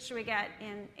the picture we get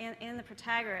in the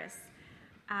Protagoras.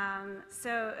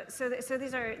 So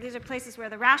these are places where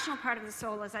the rational part of the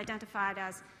soul is identified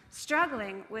as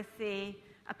struggling with the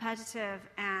appetitive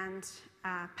and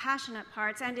passionate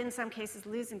parts, and in some cases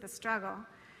losing the struggle.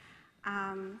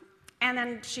 And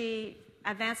then she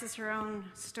advances her own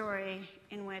story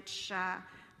in which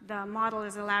the model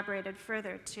is elaborated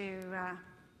further to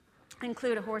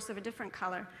include a horse of a different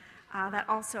color that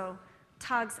also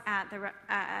tugs at the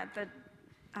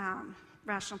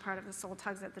rational part of the soul,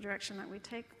 tugs at the direction that we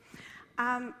take.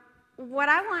 What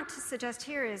I want to suggest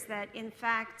here is that, in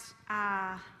fact,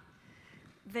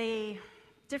 the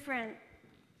different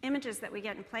images that we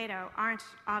get in Plato aren't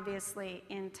obviously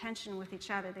in tension with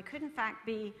each other. They could, in fact,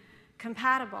 be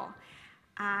compatible.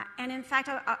 And in fact,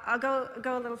 I'll go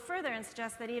a little further and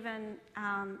suggest that even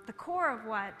the core of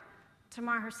what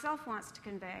Tamar herself wants to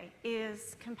convey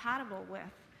is compatible with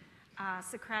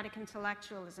Socratic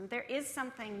intellectualism. There is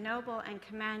something noble and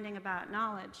commanding about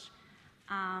knowledge,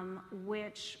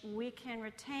 which we can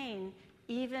retain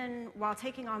even while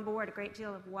taking on board a great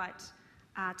deal of what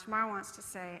Tamar wants to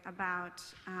say about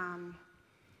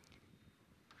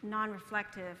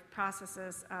non-reflective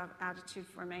processes of attitude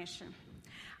formation.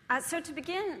 So to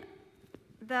begin,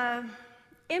 the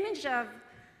image of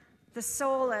the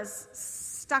soul as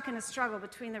stuck in a struggle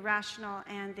between the rational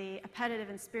and the appetitive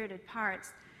and spirited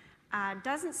parts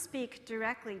doesn't speak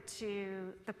directly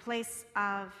to the place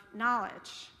of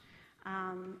knowledge,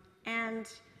 and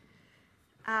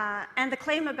the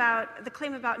claim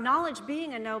about knowledge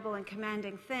being a noble and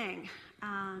commanding thing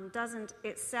doesn't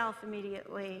itself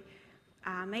immediately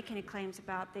make any claims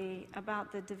about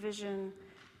the division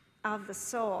of the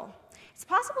soul. It's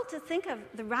possible to think of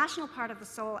the rational part of the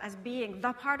soul as being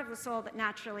the part of the soul that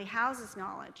naturally houses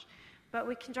knowledge, but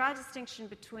we can draw a distinction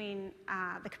between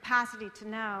the capacity to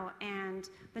know and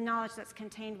the knowledge that's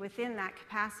contained within that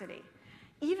capacity.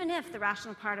 Even if the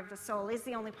rational part of the soul is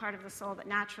the only part of the soul that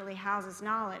naturally houses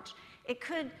knowledge, it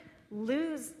could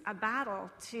lose a battle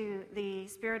to the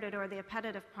spirited or the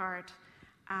appetitive part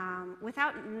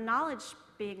without knowledge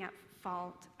being at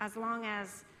fault, as long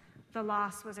as the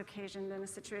loss was occasioned in a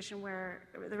situation where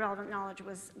the relevant knowledge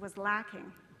was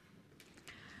lacking.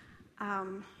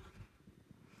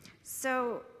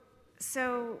 So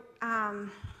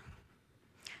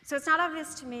it's not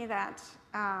obvious to me that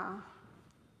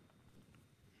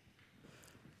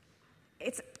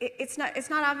it's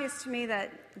not obvious to me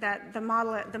that the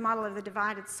model of the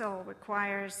divided soul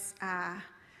requires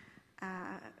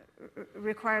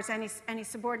any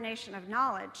subordination of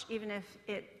knowledge, even if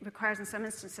it requires in some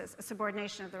instances a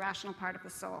subordination of the rational part of the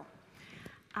soul.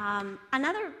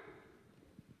 Another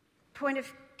point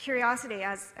of curiosity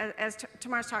as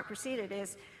Tamar's talk proceeded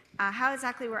is how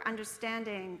exactly we're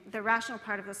understanding the rational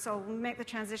part of the soul. We make the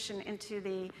transition into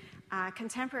the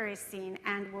contemporary scene,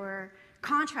 and we're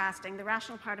contrasting the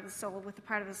rational part of the soul with the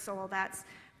part of the soul that's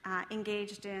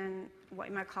engaged in what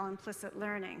you might call implicit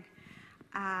learning.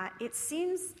 It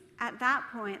seems at that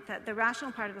point that the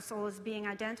rational part of the soul is being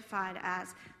identified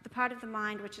as the part of the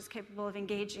mind which is capable of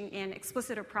engaging in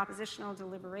explicit or propositional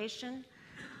deliberation,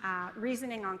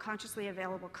 reasoning on consciously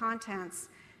available contents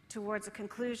towards a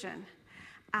conclusion.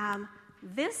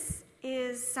 This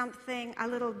is something a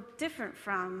little different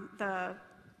from the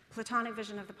Platonic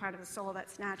vision of the part of the soul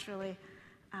that's naturally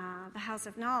the house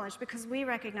of knowledge, because we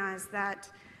recognize that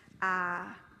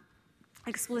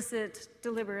explicit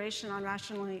deliberation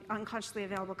on consciously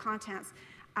available contents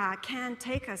can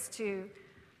take us to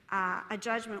a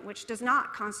judgment which does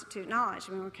not constitute knowledge.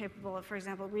 I mean, we're capable of, for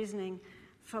example, reasoning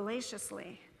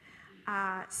fallaciously.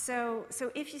 So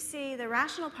if you see the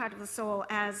rational part of the soul,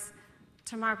 as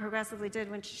Tamar progressively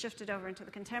did when she shifted over into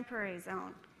the contemporary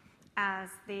zone, as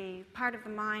the part of the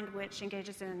mind which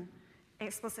engages in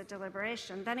explicit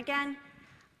deliberation, then again,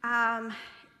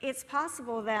 it's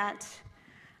possible that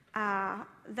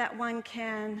one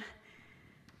can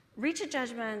reach a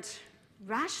judgment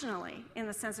rationally, in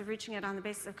the sense of reaching it on the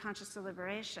basis of conscious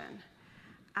deliberation,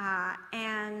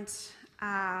 and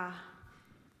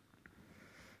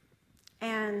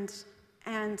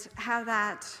have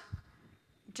that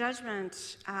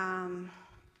judgment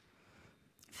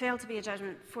fail to be a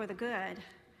judgment for the good,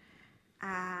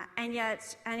 and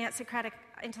yet Socratic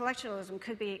intellectualism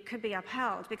could be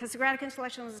upheld, because Socratic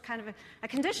intellectualism is kind of a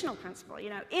conditional principle. You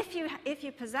know, if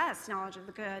you possess knowledge of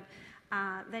the good,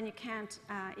 then you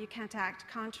can't act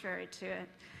contrary to it.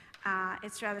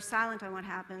 It's rather silent on what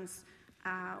happens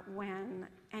when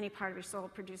any part of your soul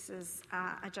produces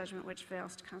a judgment which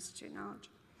fails to constitute knowledge.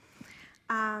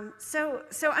 So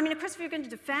I mean, of course, if you're going to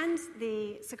defend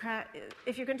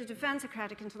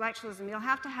Socratic intellectualism, you'll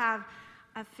have to have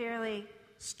a fairly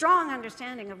strong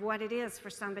understanding of what it is for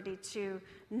somebody to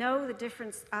know the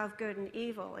difference of good and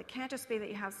evil. It can't just be that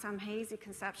you have some hazy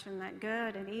conception that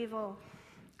good and evil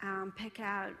pick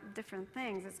out different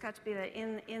things. It's got to be that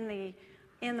in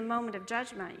the moment of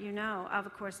judgment, you know of a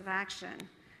course of action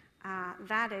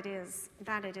that it is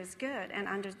good and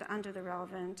under the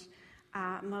relevant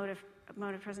mode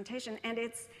of presentation. And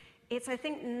it's I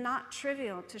think not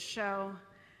trivial to show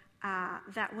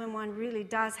that when one really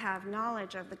does have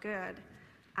knowledge of the good,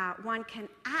 one can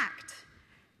act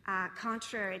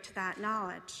contrary to that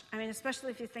knowledge. I mean, especially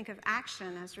if you think of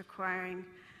action as requiring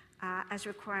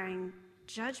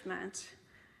judgment.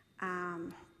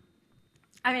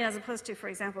 I mean, as opposed to, for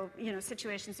example,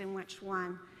 situations in which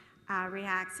one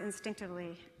reacts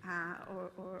instinctively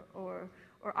or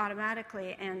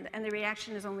automatically, and the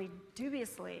reaction is only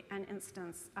dubiously an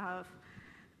instance of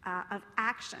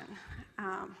action.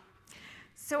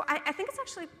 So I think it's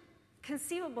actually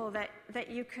conceivable that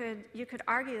you could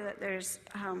argue that there's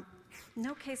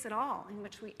no case at all in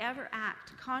which we ever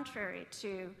act contrary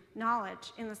to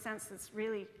knowledge in the sense that's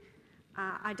really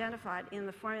identified in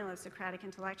the formula of Socratic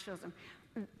intellectualism.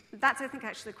 That's, I think,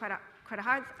 actually quite a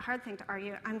hard thing to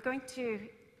argue. I'm going to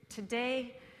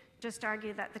today just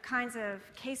argue that the kinds of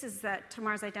cases that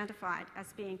Tamar's identified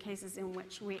as being cases in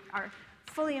which we are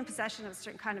fully in possession of a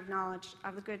certain kind of knowledge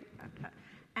of the good,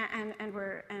 and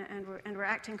we're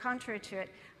acting contrary to it.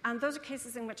 Those are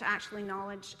cases in which actually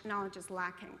knowledge is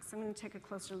lacking. So I'm going to take a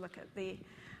closer look at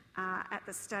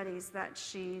the studies that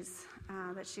she's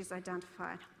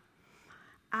identified.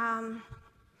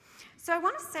 So I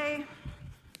want to say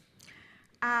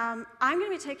I'm going to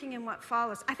be taking in what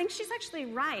follows. I think she's actually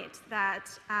right that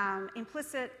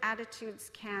implicit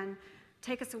attitudes can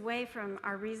take us away from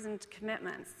our reasoned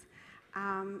commitments.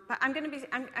 But I'm going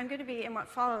to be in what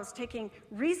follows taking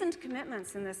reasoned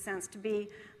commitments in this sense to be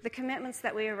the commitments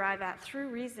that we arrive at through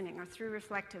reasoning or through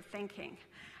reflective thinking.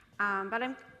 But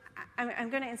I'm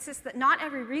going to insist that not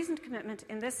every reasoned commitment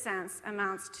in this sense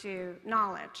amounts to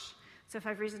knowledge. So if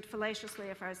I've reasoned fallaciously,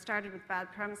 if I started with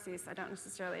bad premises, I don't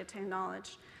necessarily attain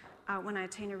knowledge when I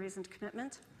attain a reasoned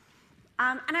commitment.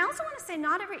 And I also want to say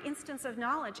not every instance of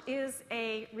knowledge is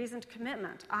a reasoned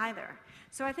commitment either.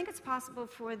 So I think it's possible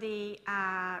for the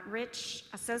rich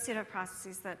associative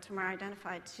processes that Tamar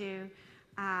identified to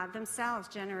themselves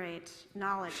generate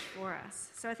knowledge for us.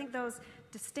 So I think those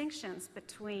distinctions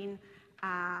between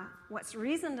what's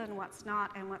reasoned and what's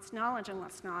not, and what's knowledge and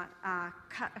what's not,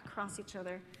 cut across each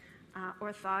other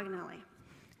orthogonally.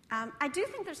 I do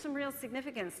think there's some real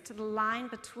significance to the line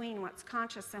between what's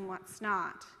conscious and what's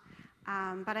not.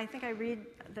 But I think I read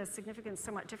the significance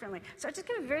somewhat differently. So I'll just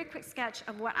give a very quick sketch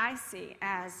of what I see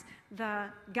as the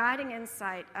guiding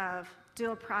insight of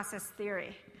dual process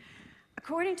theory.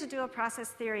 According to dual process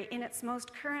theory, in its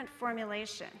most current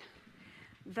formulation,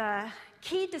 the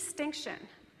key distinction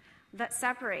that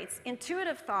separates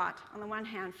intuitive thought, on the one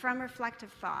hand, from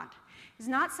reflective thought is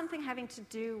not something having to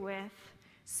do with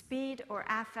speed or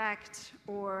affect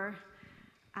or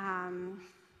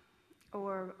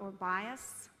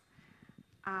bias.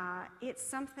 It's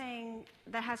something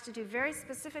that has to do very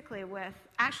specifically with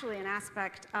actually an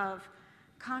aspect of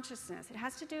consciousness. It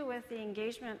has to do with the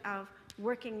engagement of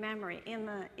working memory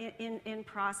in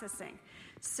processing.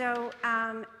 So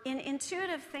in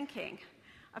intuitive thinking,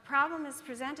 a problem is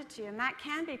presented to you, and that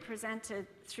can be presented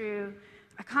through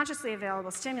a consciously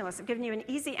available stimulus. I've given you an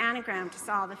easy anagram to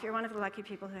solve if you're one of the lucky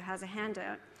people who has a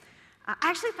handout. I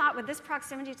actually thought with this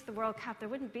proximity to the World Cup, there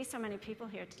wouldn't be so many people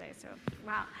here today, so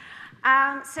wow.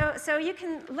 So you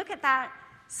can look at that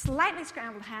slightly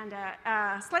scrambled handout,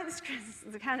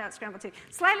 the handout scrambled too,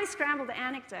 slightly scrambled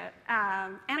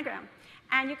anagram,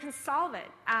 and you can solve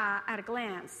it at a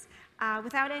glance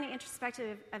without any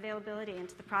introspective availability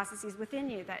into the processes within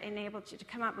you that enabled you to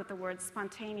come up with the word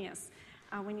spontaneous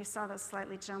when you saw those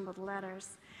slightly jumbled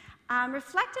letters.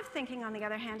 Reflective thinking, on the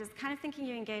other hand, is the kind of thinking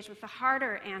you engage with the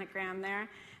harder anagram there,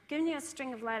 giving you a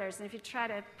string of letters, and if you try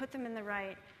to put them in the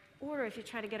right order, if you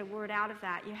try to get a word out of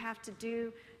that, you have to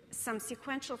do some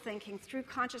sequential thinking through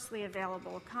consciously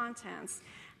available contents.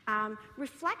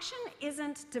 Reflection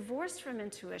isn't divorced from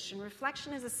intuition.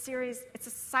 Reflection is a series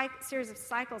of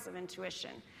cycles of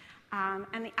intuition,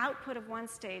 and the output of one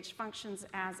stage functions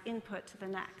as input to the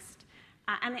next.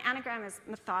 And the anagram is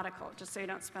methodical, just so you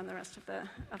don't spend the rest of the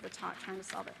talk trying to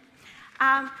solve it.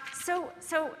 That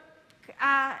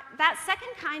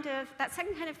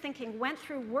second kind of thinking went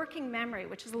through working memory,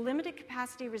 which is a limited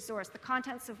capacity resource, the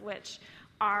contents of which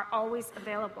are always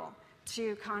available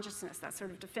to consciousness. That's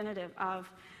sort of definitive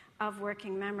of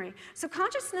working memory. So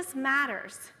consciousness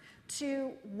matters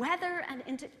to whether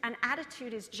an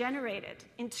attitude is generated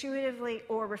intuitively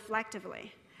or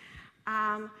reflectively.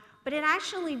 But it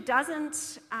actually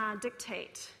doesn't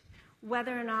dictate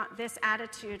whether or not this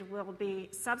attitude will be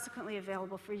subsequently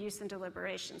available for use in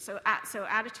deliberation. So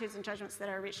attitudes and judgments that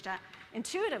are reached at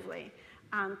intuitively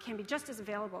can be just as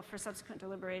available for subsequent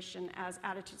deliberation as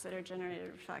attitudes that are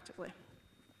generated reflectively.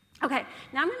 Okay,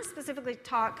 now I'm going to specifically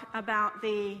talk about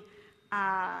the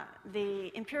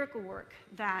empirical work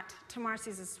that Tamar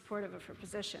sees as supportive of her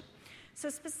position. So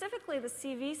specifically, the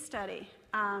CV study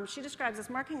she describes as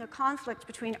marking a conflict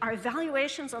between our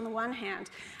evaluations on the one hand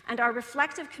and our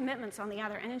reflective commitments on the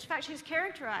other. And in fact, she's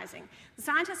characterizing the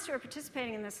scientists who are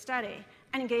participating in this study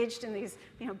and engaged in these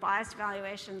biased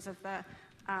evaluations of the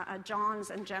Johns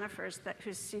and Jennifers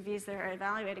whose CVs they're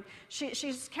evaluating.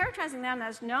 She's characterizing them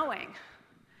as knowing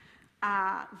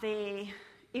the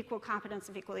equal competence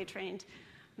of equally trained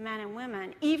men and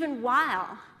women, even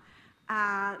while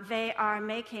they are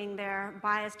making their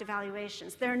biased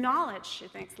evaluations. Their knowledge, she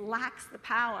thinks, lacks the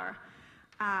power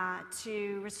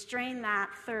to restrain that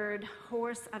third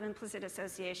horse of implicit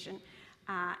association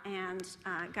and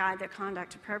guide their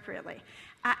conduct appropriately.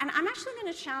 And I'm actually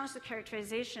going to challenge the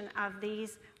characterization of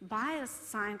these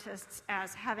biased scientists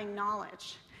as having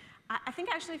knowledge. I think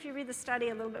actually if you read the study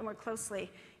a little bit more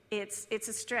closely, it's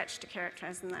a stretch to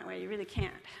characterize them that way. You really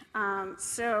can't.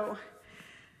 So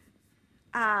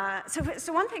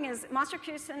one thing is,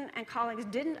 Moster-Kusin and colleagues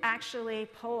didn't actually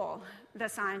poll the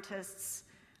scientists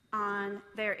on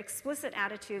their explicit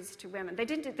attitudes to women. They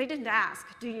didn't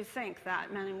ask, do you think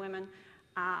that men and women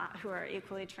who are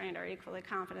equally trained are equally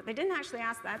competent? They didn't actually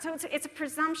ask that. So it's a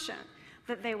presumption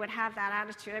that they would have that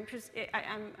attitude.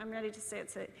 I'm ready to say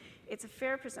it's a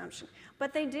fair presumption.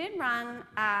 But they did run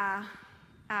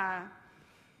a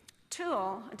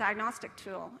diagnostic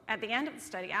tool, at the end of the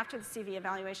study, after the CV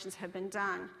evaluations had been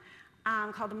done,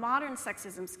 called the Modern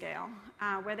Sexism Scale,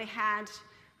 where they had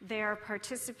their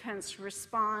participants rate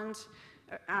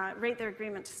their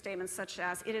agreement to statements such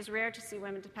as, it is rare to see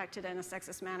women depicted in a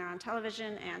sexist manner on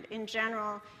television, and in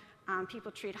general,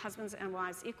 people treat husbands and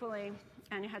wives equally,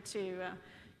 and you had to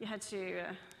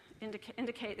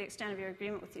indicate the extent of your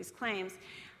agreement with these claims.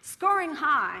 Scoring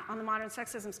high on the Modern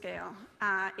Sexism Scale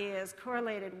is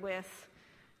correlated with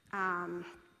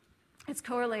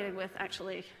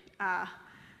actually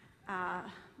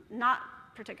not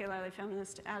particularly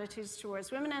feminist attitudes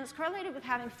towards women, and it's correlated with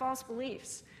having false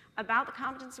beliefs about the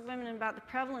competence of women and about the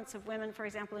prevalence of women, for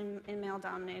example, in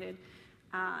male-dominated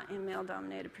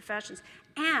professions.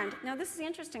 And now this is the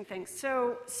interesting thing.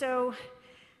 So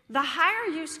the higher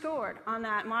you scored on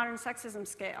that Modern Sexism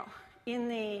Scale in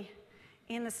the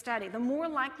in the study, the more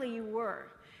likely you were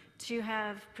to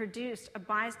have produced a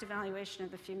biased evaluation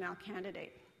of the female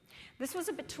candidate. This was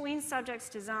a between subjects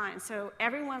design, so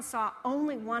everyone saw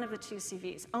only one of the two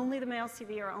CVs, only the male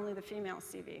CV or only the female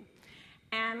CV.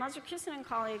 And Mazur-Kusin and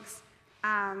colleagues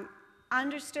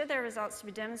understood their results to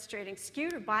be demonstrating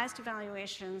skewed or biased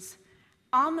evaluations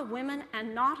on the women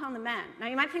and not on the men. Now,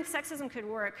 you might think sexism could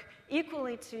work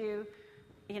equally to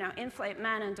inflate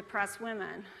men and depress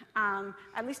women.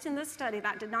 At least in this study,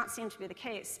 that did not seem to be the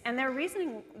case. And their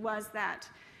reasoning was that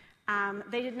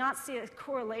they did not see a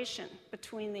correlation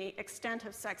between the extent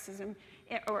of sexism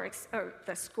or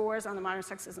the scores on the modern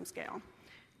sexism scale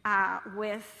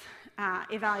with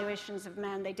evaluations of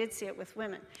men. They did see it with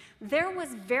women. There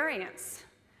was variance,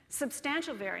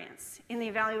 substantial variance, in the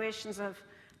evaluations of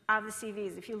the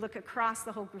CVs if you look across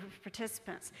the whole group of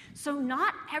participants. So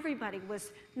not everybody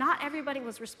was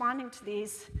responding to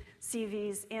these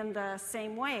CVs in the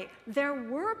same way. There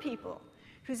were people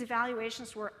whose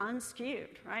evaluations were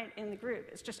unskewed, right, in the group.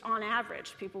 It's just on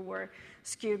average, people were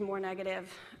skewed more negative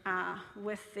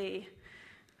with the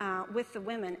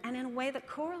women, and in a way that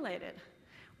correlated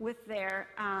with their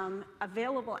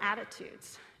available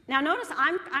attitudes. Now notice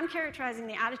I'm characterizing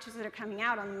the attitudes that are coming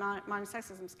out on the modern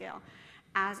sexism scale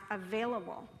as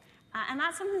available. And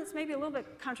that's something that's maybe a little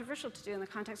bit controversial to do in the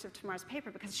context of Tamar's paper,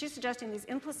 because she's suggesting these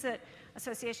implicit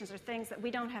associations are things that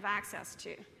we don't have access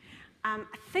to. I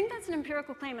think that's an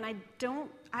empirical claim, and I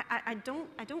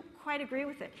don't quite agree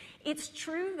with it. It's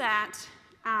true that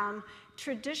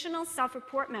traditional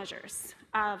self-report measures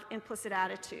of implicit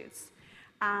attitudes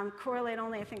correlate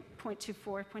only, I think,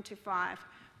 0.24, 0.25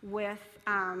 with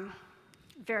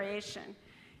variation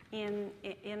in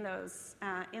those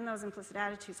implicit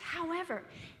attitudes. However,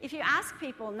 if you ask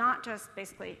people, not just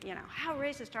basically, how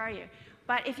racist are you,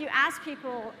 but if you ask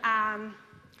people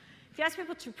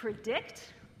to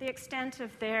predict the extent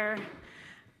of their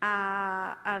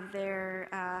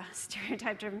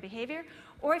stereotype-driven behavior,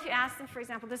 or if you ask them, for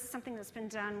example, this is something that's been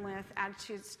done with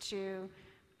attitudes to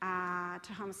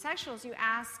homosexuals, you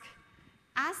ask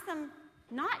them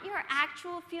not your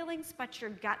actual feelings, but your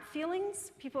gut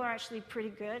feelings. People are actually pretty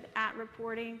good at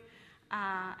reporting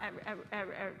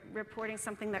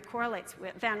something that correlates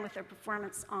with their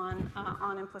performance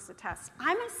on implicit tests.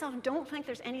 I myself don't think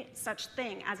there's any such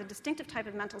thing as a distinctive type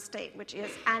of mental state, which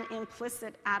is an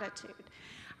implicit attitude.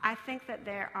 I think that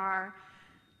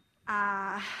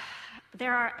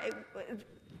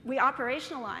we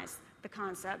operationalize the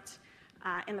concept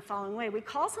in the following way. We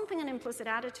call something an implicit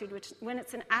attitude when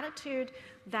it's an attitude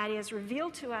that is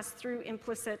revealed to us through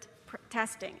implicit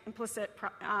testing, implicit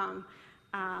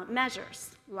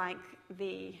measures like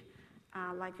the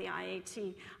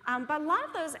IAT. But a lot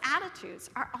of those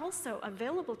attitudes are also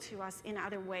available to us in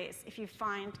other ways if you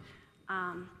find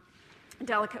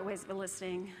delicate ways of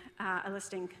eliciting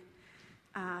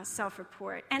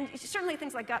self-report. And certainly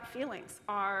things like gut feelings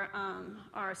are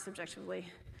subjectively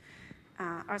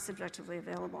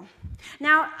available.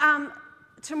 Now,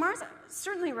 Tamar's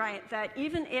certainly right that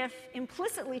even if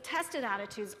implicitly tested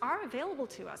attitudes are available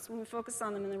to us when we focus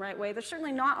on them in the right way, they're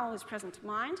certainly not always present to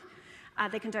mind.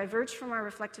 They can diverge from our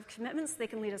reflective commitments. They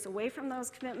can lead us away from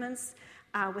those commitments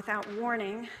without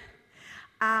warning.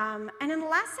 And in the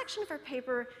last section of our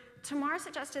paper, Tamar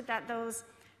suggested that those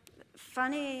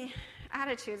funny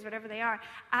attitudes, whatever they are,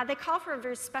 they call for a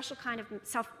very special kind of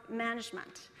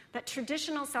self-management, that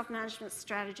traditional self-management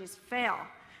strategies fail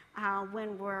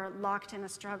when we're locked in a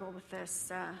struggle with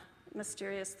this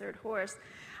mysterious third horse.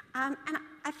 And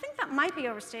I think that might be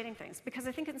overstating things, because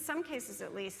I think in some cases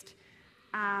at least,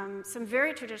 some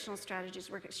very traditional strategies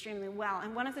work extremely well,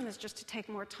 and one of them is just to take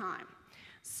more time.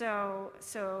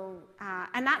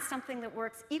 And that's something that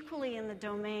works equally in the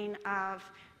domain of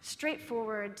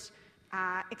straightforward,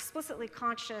 explicitly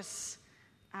conscious,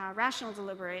 rational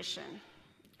deliberation,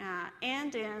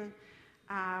 and in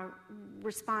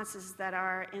responses that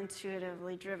are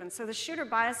intuitively driven. So the shooter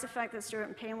bias effect that Stewart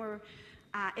and Payne were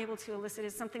able to elicit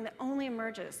is something that only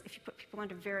emerges if you put people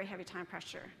under very heavy time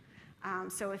pressure.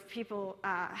 So if people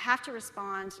have to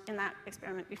respond in that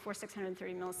experiment before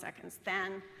 630 milliseconds,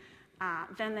 then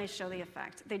they show the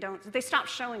effect. They stop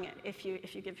showing it if you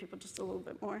give people just a little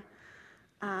bit more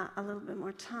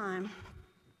time.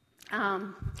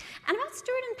 And about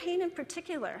Stewart and Payne in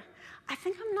particular, I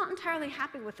think I'm not entirely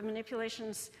happy with the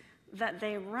manipulations that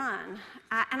they run,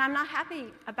 and I'm not happy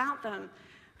about them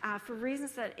for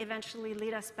reasons that eventually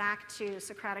lead us back to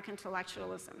Socratic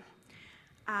intellectualism.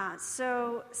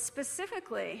 So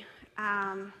specifically,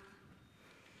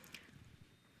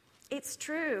 it's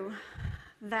true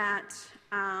that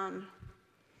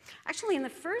actually in the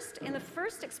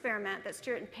first experiment that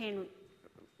Stewart and Payne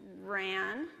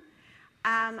ran,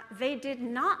 they did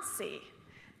not see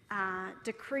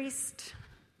decreased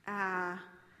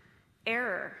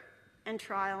error in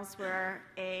trials where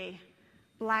a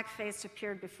black-faced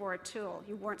appeared before a tool.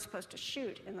 You weren't supposed to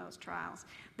shoot in those trials.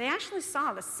 They actually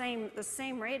saw the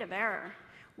same rate of error.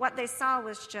 What they saw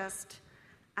was just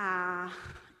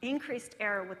increased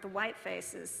error with the white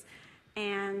faces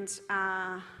and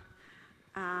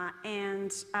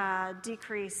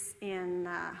decrease in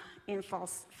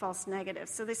false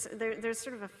negatives. So there's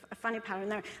sort of a funny pattern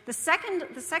there. The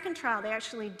second trial, they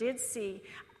actually did see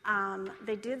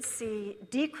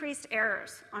decreased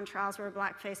errors on trials where a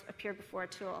blackface appeared before a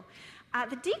tool.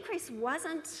 The decrease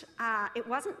wasn't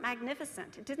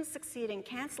magnificent. It didn't succeed in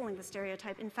canceling the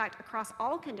stereotype. In fact, across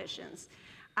all conditions,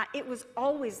 it was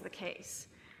always the case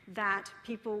that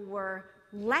people were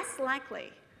less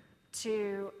likely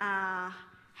to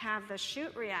have the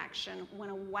shoot reaction when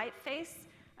a white face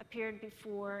appeared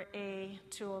before a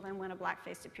tool than when a black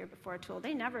face appeared before a tool.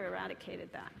 They never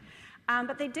eradicated that.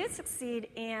 But they did succeed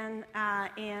in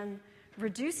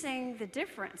reducing the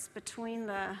difference between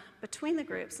the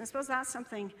groups. And I suppose that's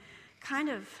something kind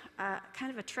of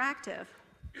attractive.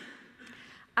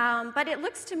 But it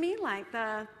looks to me like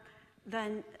the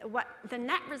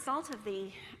net result of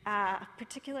the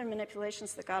particular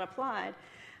manipulations that got applied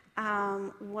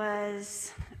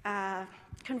was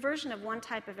conversion of one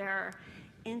type of error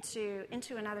into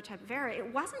another type of error.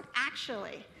 It wasn't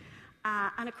actually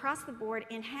an across-the-board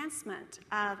enhancement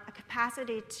of a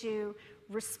capacity to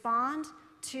respond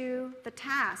to the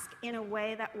task in a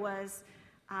way that was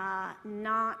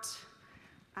not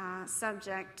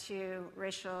subject to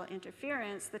racial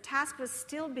interference. The task was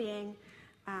still being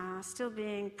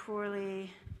poorly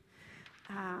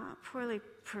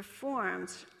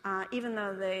performed, even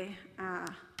though the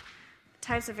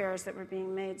types of errors that were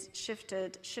being made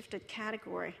shifted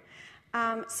category.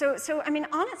 So I mean,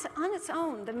 on its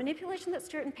own, the manipulation that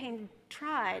Stewart and Payne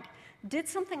tried did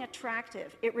something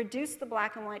attractive. It reduced the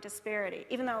black and white disparity,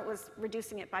 even though it was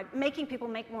reducing it by making people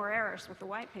make more errors with the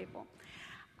white people.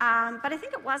 But I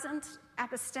think it wasn't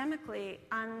epistemically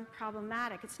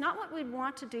unproblematic. It's not what we'd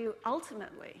want to do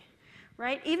ultimately,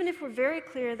 right? Even if we're very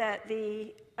clear that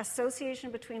the association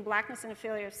between blackness and a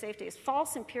failure of safety is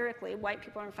false empirically, white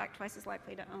people are in fact twice as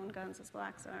likely to own guns as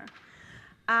blacks are.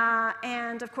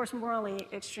 And of course, morally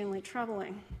extremely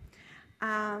troubling.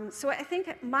 So I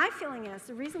think my feeling is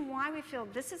the reason why we feel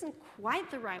this isn't quite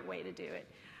the right way to do it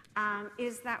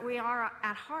is that we are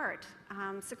at heart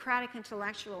Socratic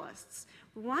intellectualists.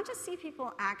 We want to see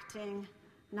people acting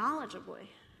knowledgeably.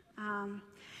 And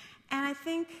I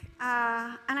think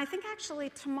actually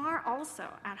Tamar also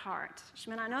at heart,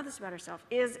 Shemin, I know this about herself,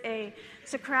 is a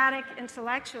Socratic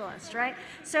intellectualist, right?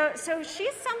 So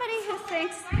she's somebody who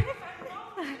thinks,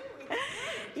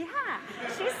 yeah,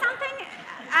 she's something.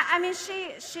 I mean,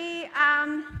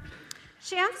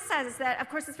 she emphasizes that, of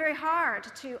course, it's very hard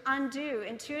to undo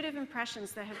intuitive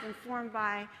impressions that have been formed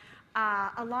by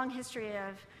a long history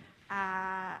of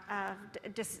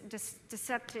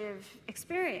deceptive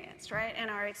experience, right? And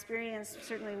our experience,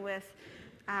 certainly with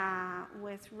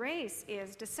race,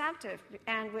 is deceptive,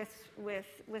 and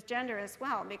with gender as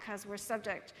well, because we're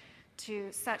subject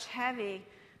to such heavy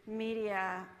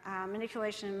media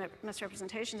manipulation and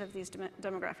misrepresentations of these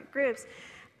demographic groups.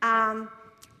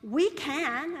 We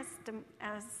can,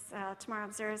 as Tamar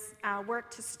observes, work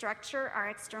to structure our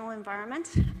external environment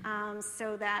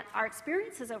so that our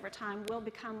experiences over time will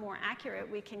become more accurate.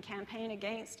 We can campaign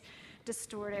against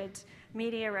distorted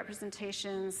media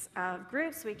representations of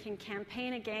groups. We can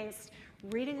campaign against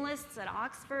reading lists at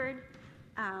Oxford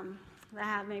that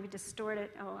have maybe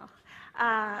distorted,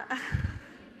 I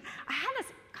had this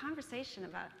conversation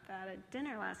about that at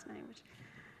dinner last night, which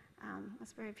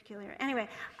was very peculiar. Anyway,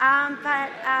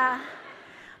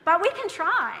 but we can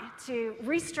try to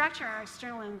restructure our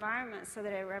external environment so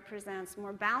that it represents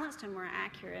more balanced and more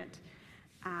accurate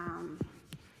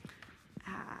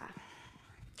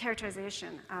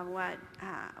characterization of what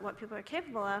people are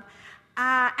capable of.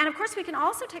 And of course, we can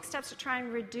also take steps to try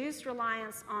and reduce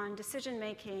reliance on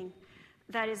decision-making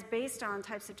that is based on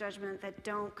types of judgment that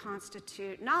don't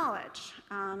constitute knowledge.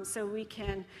 So we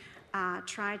can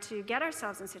try to get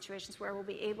ourselves in situations where we'll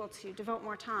be able to devote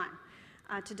more time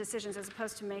to decisions as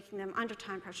opposed to making them under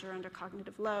time pressure, under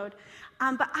cognitive load.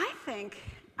 But I think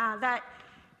that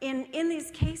in these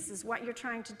cases, what you're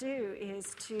trying to do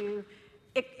is to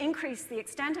increase the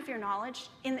extent of your knowledge.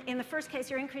 In the first case,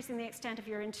 you're increasing the extent of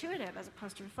your intuitive as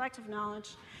opposed to reflective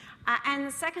knowledge. And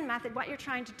the second method, what you're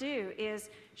trying to do is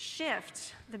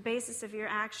shift the basis of your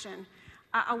action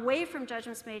away from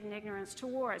judgments made in ignorance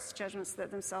towards judgments that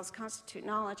themselves constitute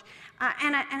knowledge.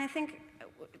 And I think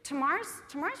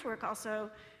Tamar's work also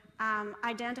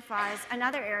identifies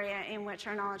another area in which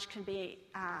our knowledge can be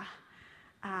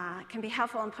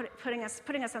helpful in putting us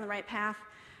on the right path.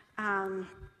 And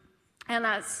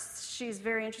she's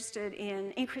very interested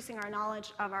in increasing our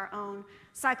knowledge of our own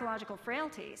psychological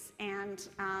frailties and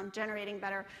generating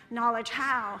better knowledge of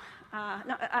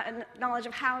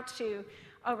how to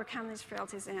overcome these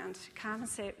frailties and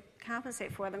compensate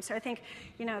for them. So I think,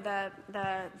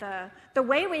 the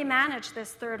way we manage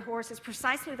this third horse is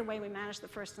precisely the way we manage the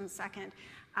first and second,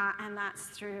 and that's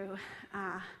through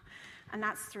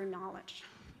knowledge.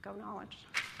 Go knowledge.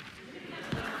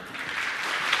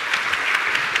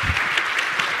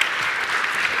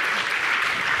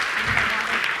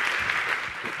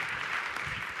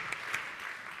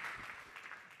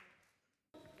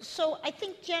 So I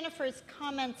think Jennifer's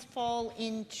comments fall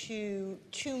into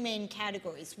two main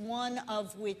categories, one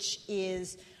of which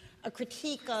is a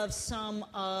critique of some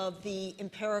of the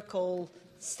empirical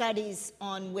studies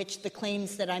on which the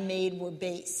claims that I made were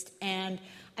based. And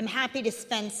I'm happy to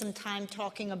spend some time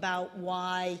talking about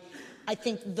why I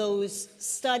think those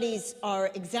studies are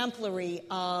exemplary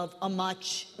of a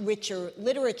much richer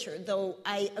literature, though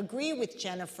I agree with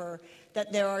Jennifer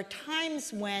that there are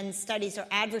times when studies are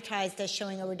advertised as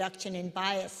showing a reduction in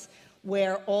bias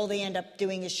where all they end up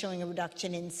doing is showing a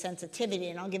reduction in sensitivity,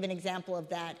 and I'll give an example of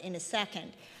that in a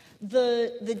second.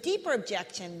 The deeper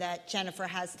objection that Jennifer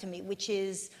has to me, which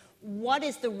is what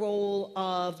is the role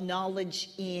of knowledge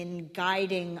in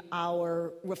guiding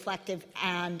our reflective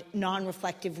and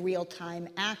non-reflective real-time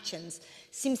actions,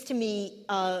 seems to me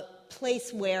a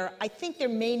place where I think there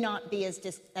may not be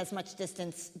as much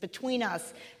distance between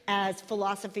us as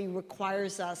philosophy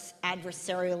requires us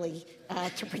adversarially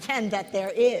to pretend that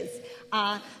there is.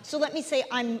 So let me say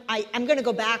I'm going to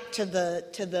go back to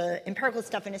the empirical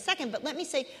stuff in a second, but let me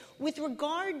say with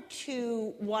regard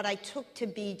to what I took to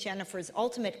be Jennifer's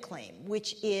ultimate claim,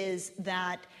 which is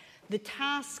that the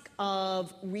task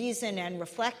of reason and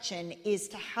reflection is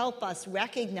to help us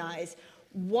recognize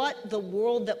what the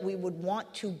world that we would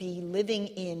want to be living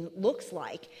in looks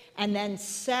like, and then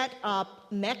set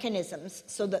up mechanisms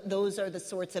so that those are the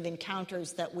sorts of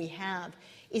encounters that we have,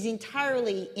 is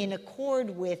entirely in accord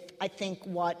with, I think,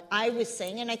 what I was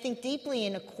saying, and I think deeply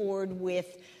in accord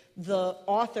with the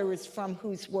authors from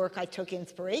whose work I took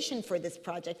inspiration for this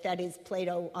project, that is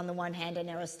Plato on the one hand and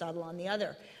Aristotle on the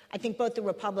other. I think both the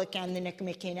Republic and the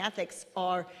Nicomachean Ethics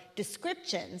are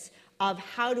descriptions of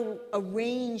how to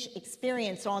arrange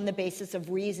experience on the basis of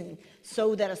reason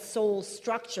so that a soul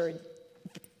structured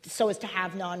so as to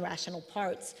have non-rational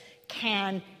parts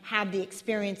can have the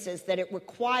experiences that it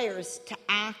requires to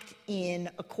act in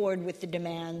accord with the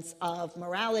demands of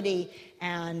morality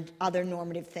and other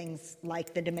normative things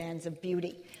like the demands of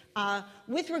beauty.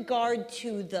 With regard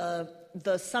to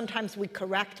the sometimes we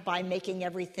correct by making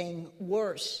everything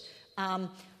worse,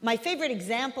 my favorite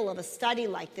example of a study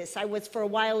like this, I was for a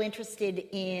while interested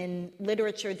in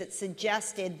literature that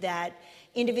suggested that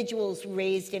individuals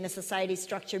raised in a society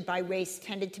structured by race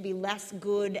tended to be less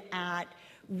good at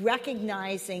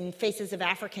recognizing faces of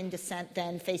African descent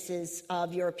than faces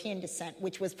of European descent,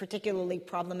 which was particularly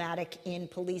problematic in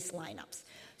police lineups.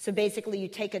 So basically, you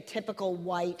take a typical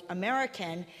white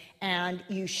American and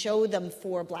you show them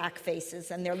 4 black faces,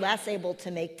 and they're less able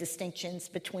to make distinctions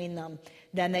between them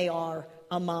than they are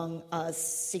among a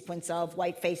sequence of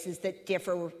white faces that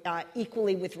differ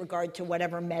equally with regard to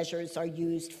whatever measures are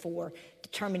used for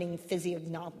determining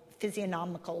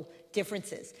physiognomical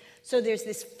differences. So there's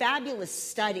this fabulous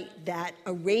study that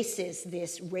erases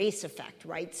this race effect,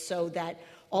 right? So that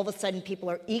all of a sudden people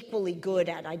are equally good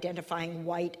at identifying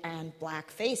white and black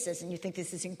faces. And you think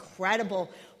this is incredible.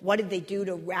 What did they do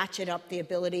to ratchet up the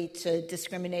ability to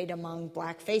discriminate among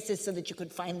black faces so that you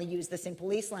could finally use this in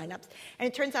police lineups? And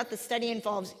it turns out the study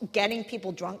involves getting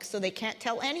people drunk so they can't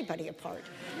tell anybody apart.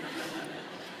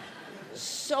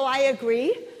 So I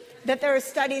agree that there are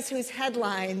studies whose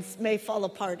headlines may fall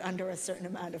apart under a certain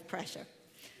amount of pressure.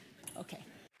 Okay.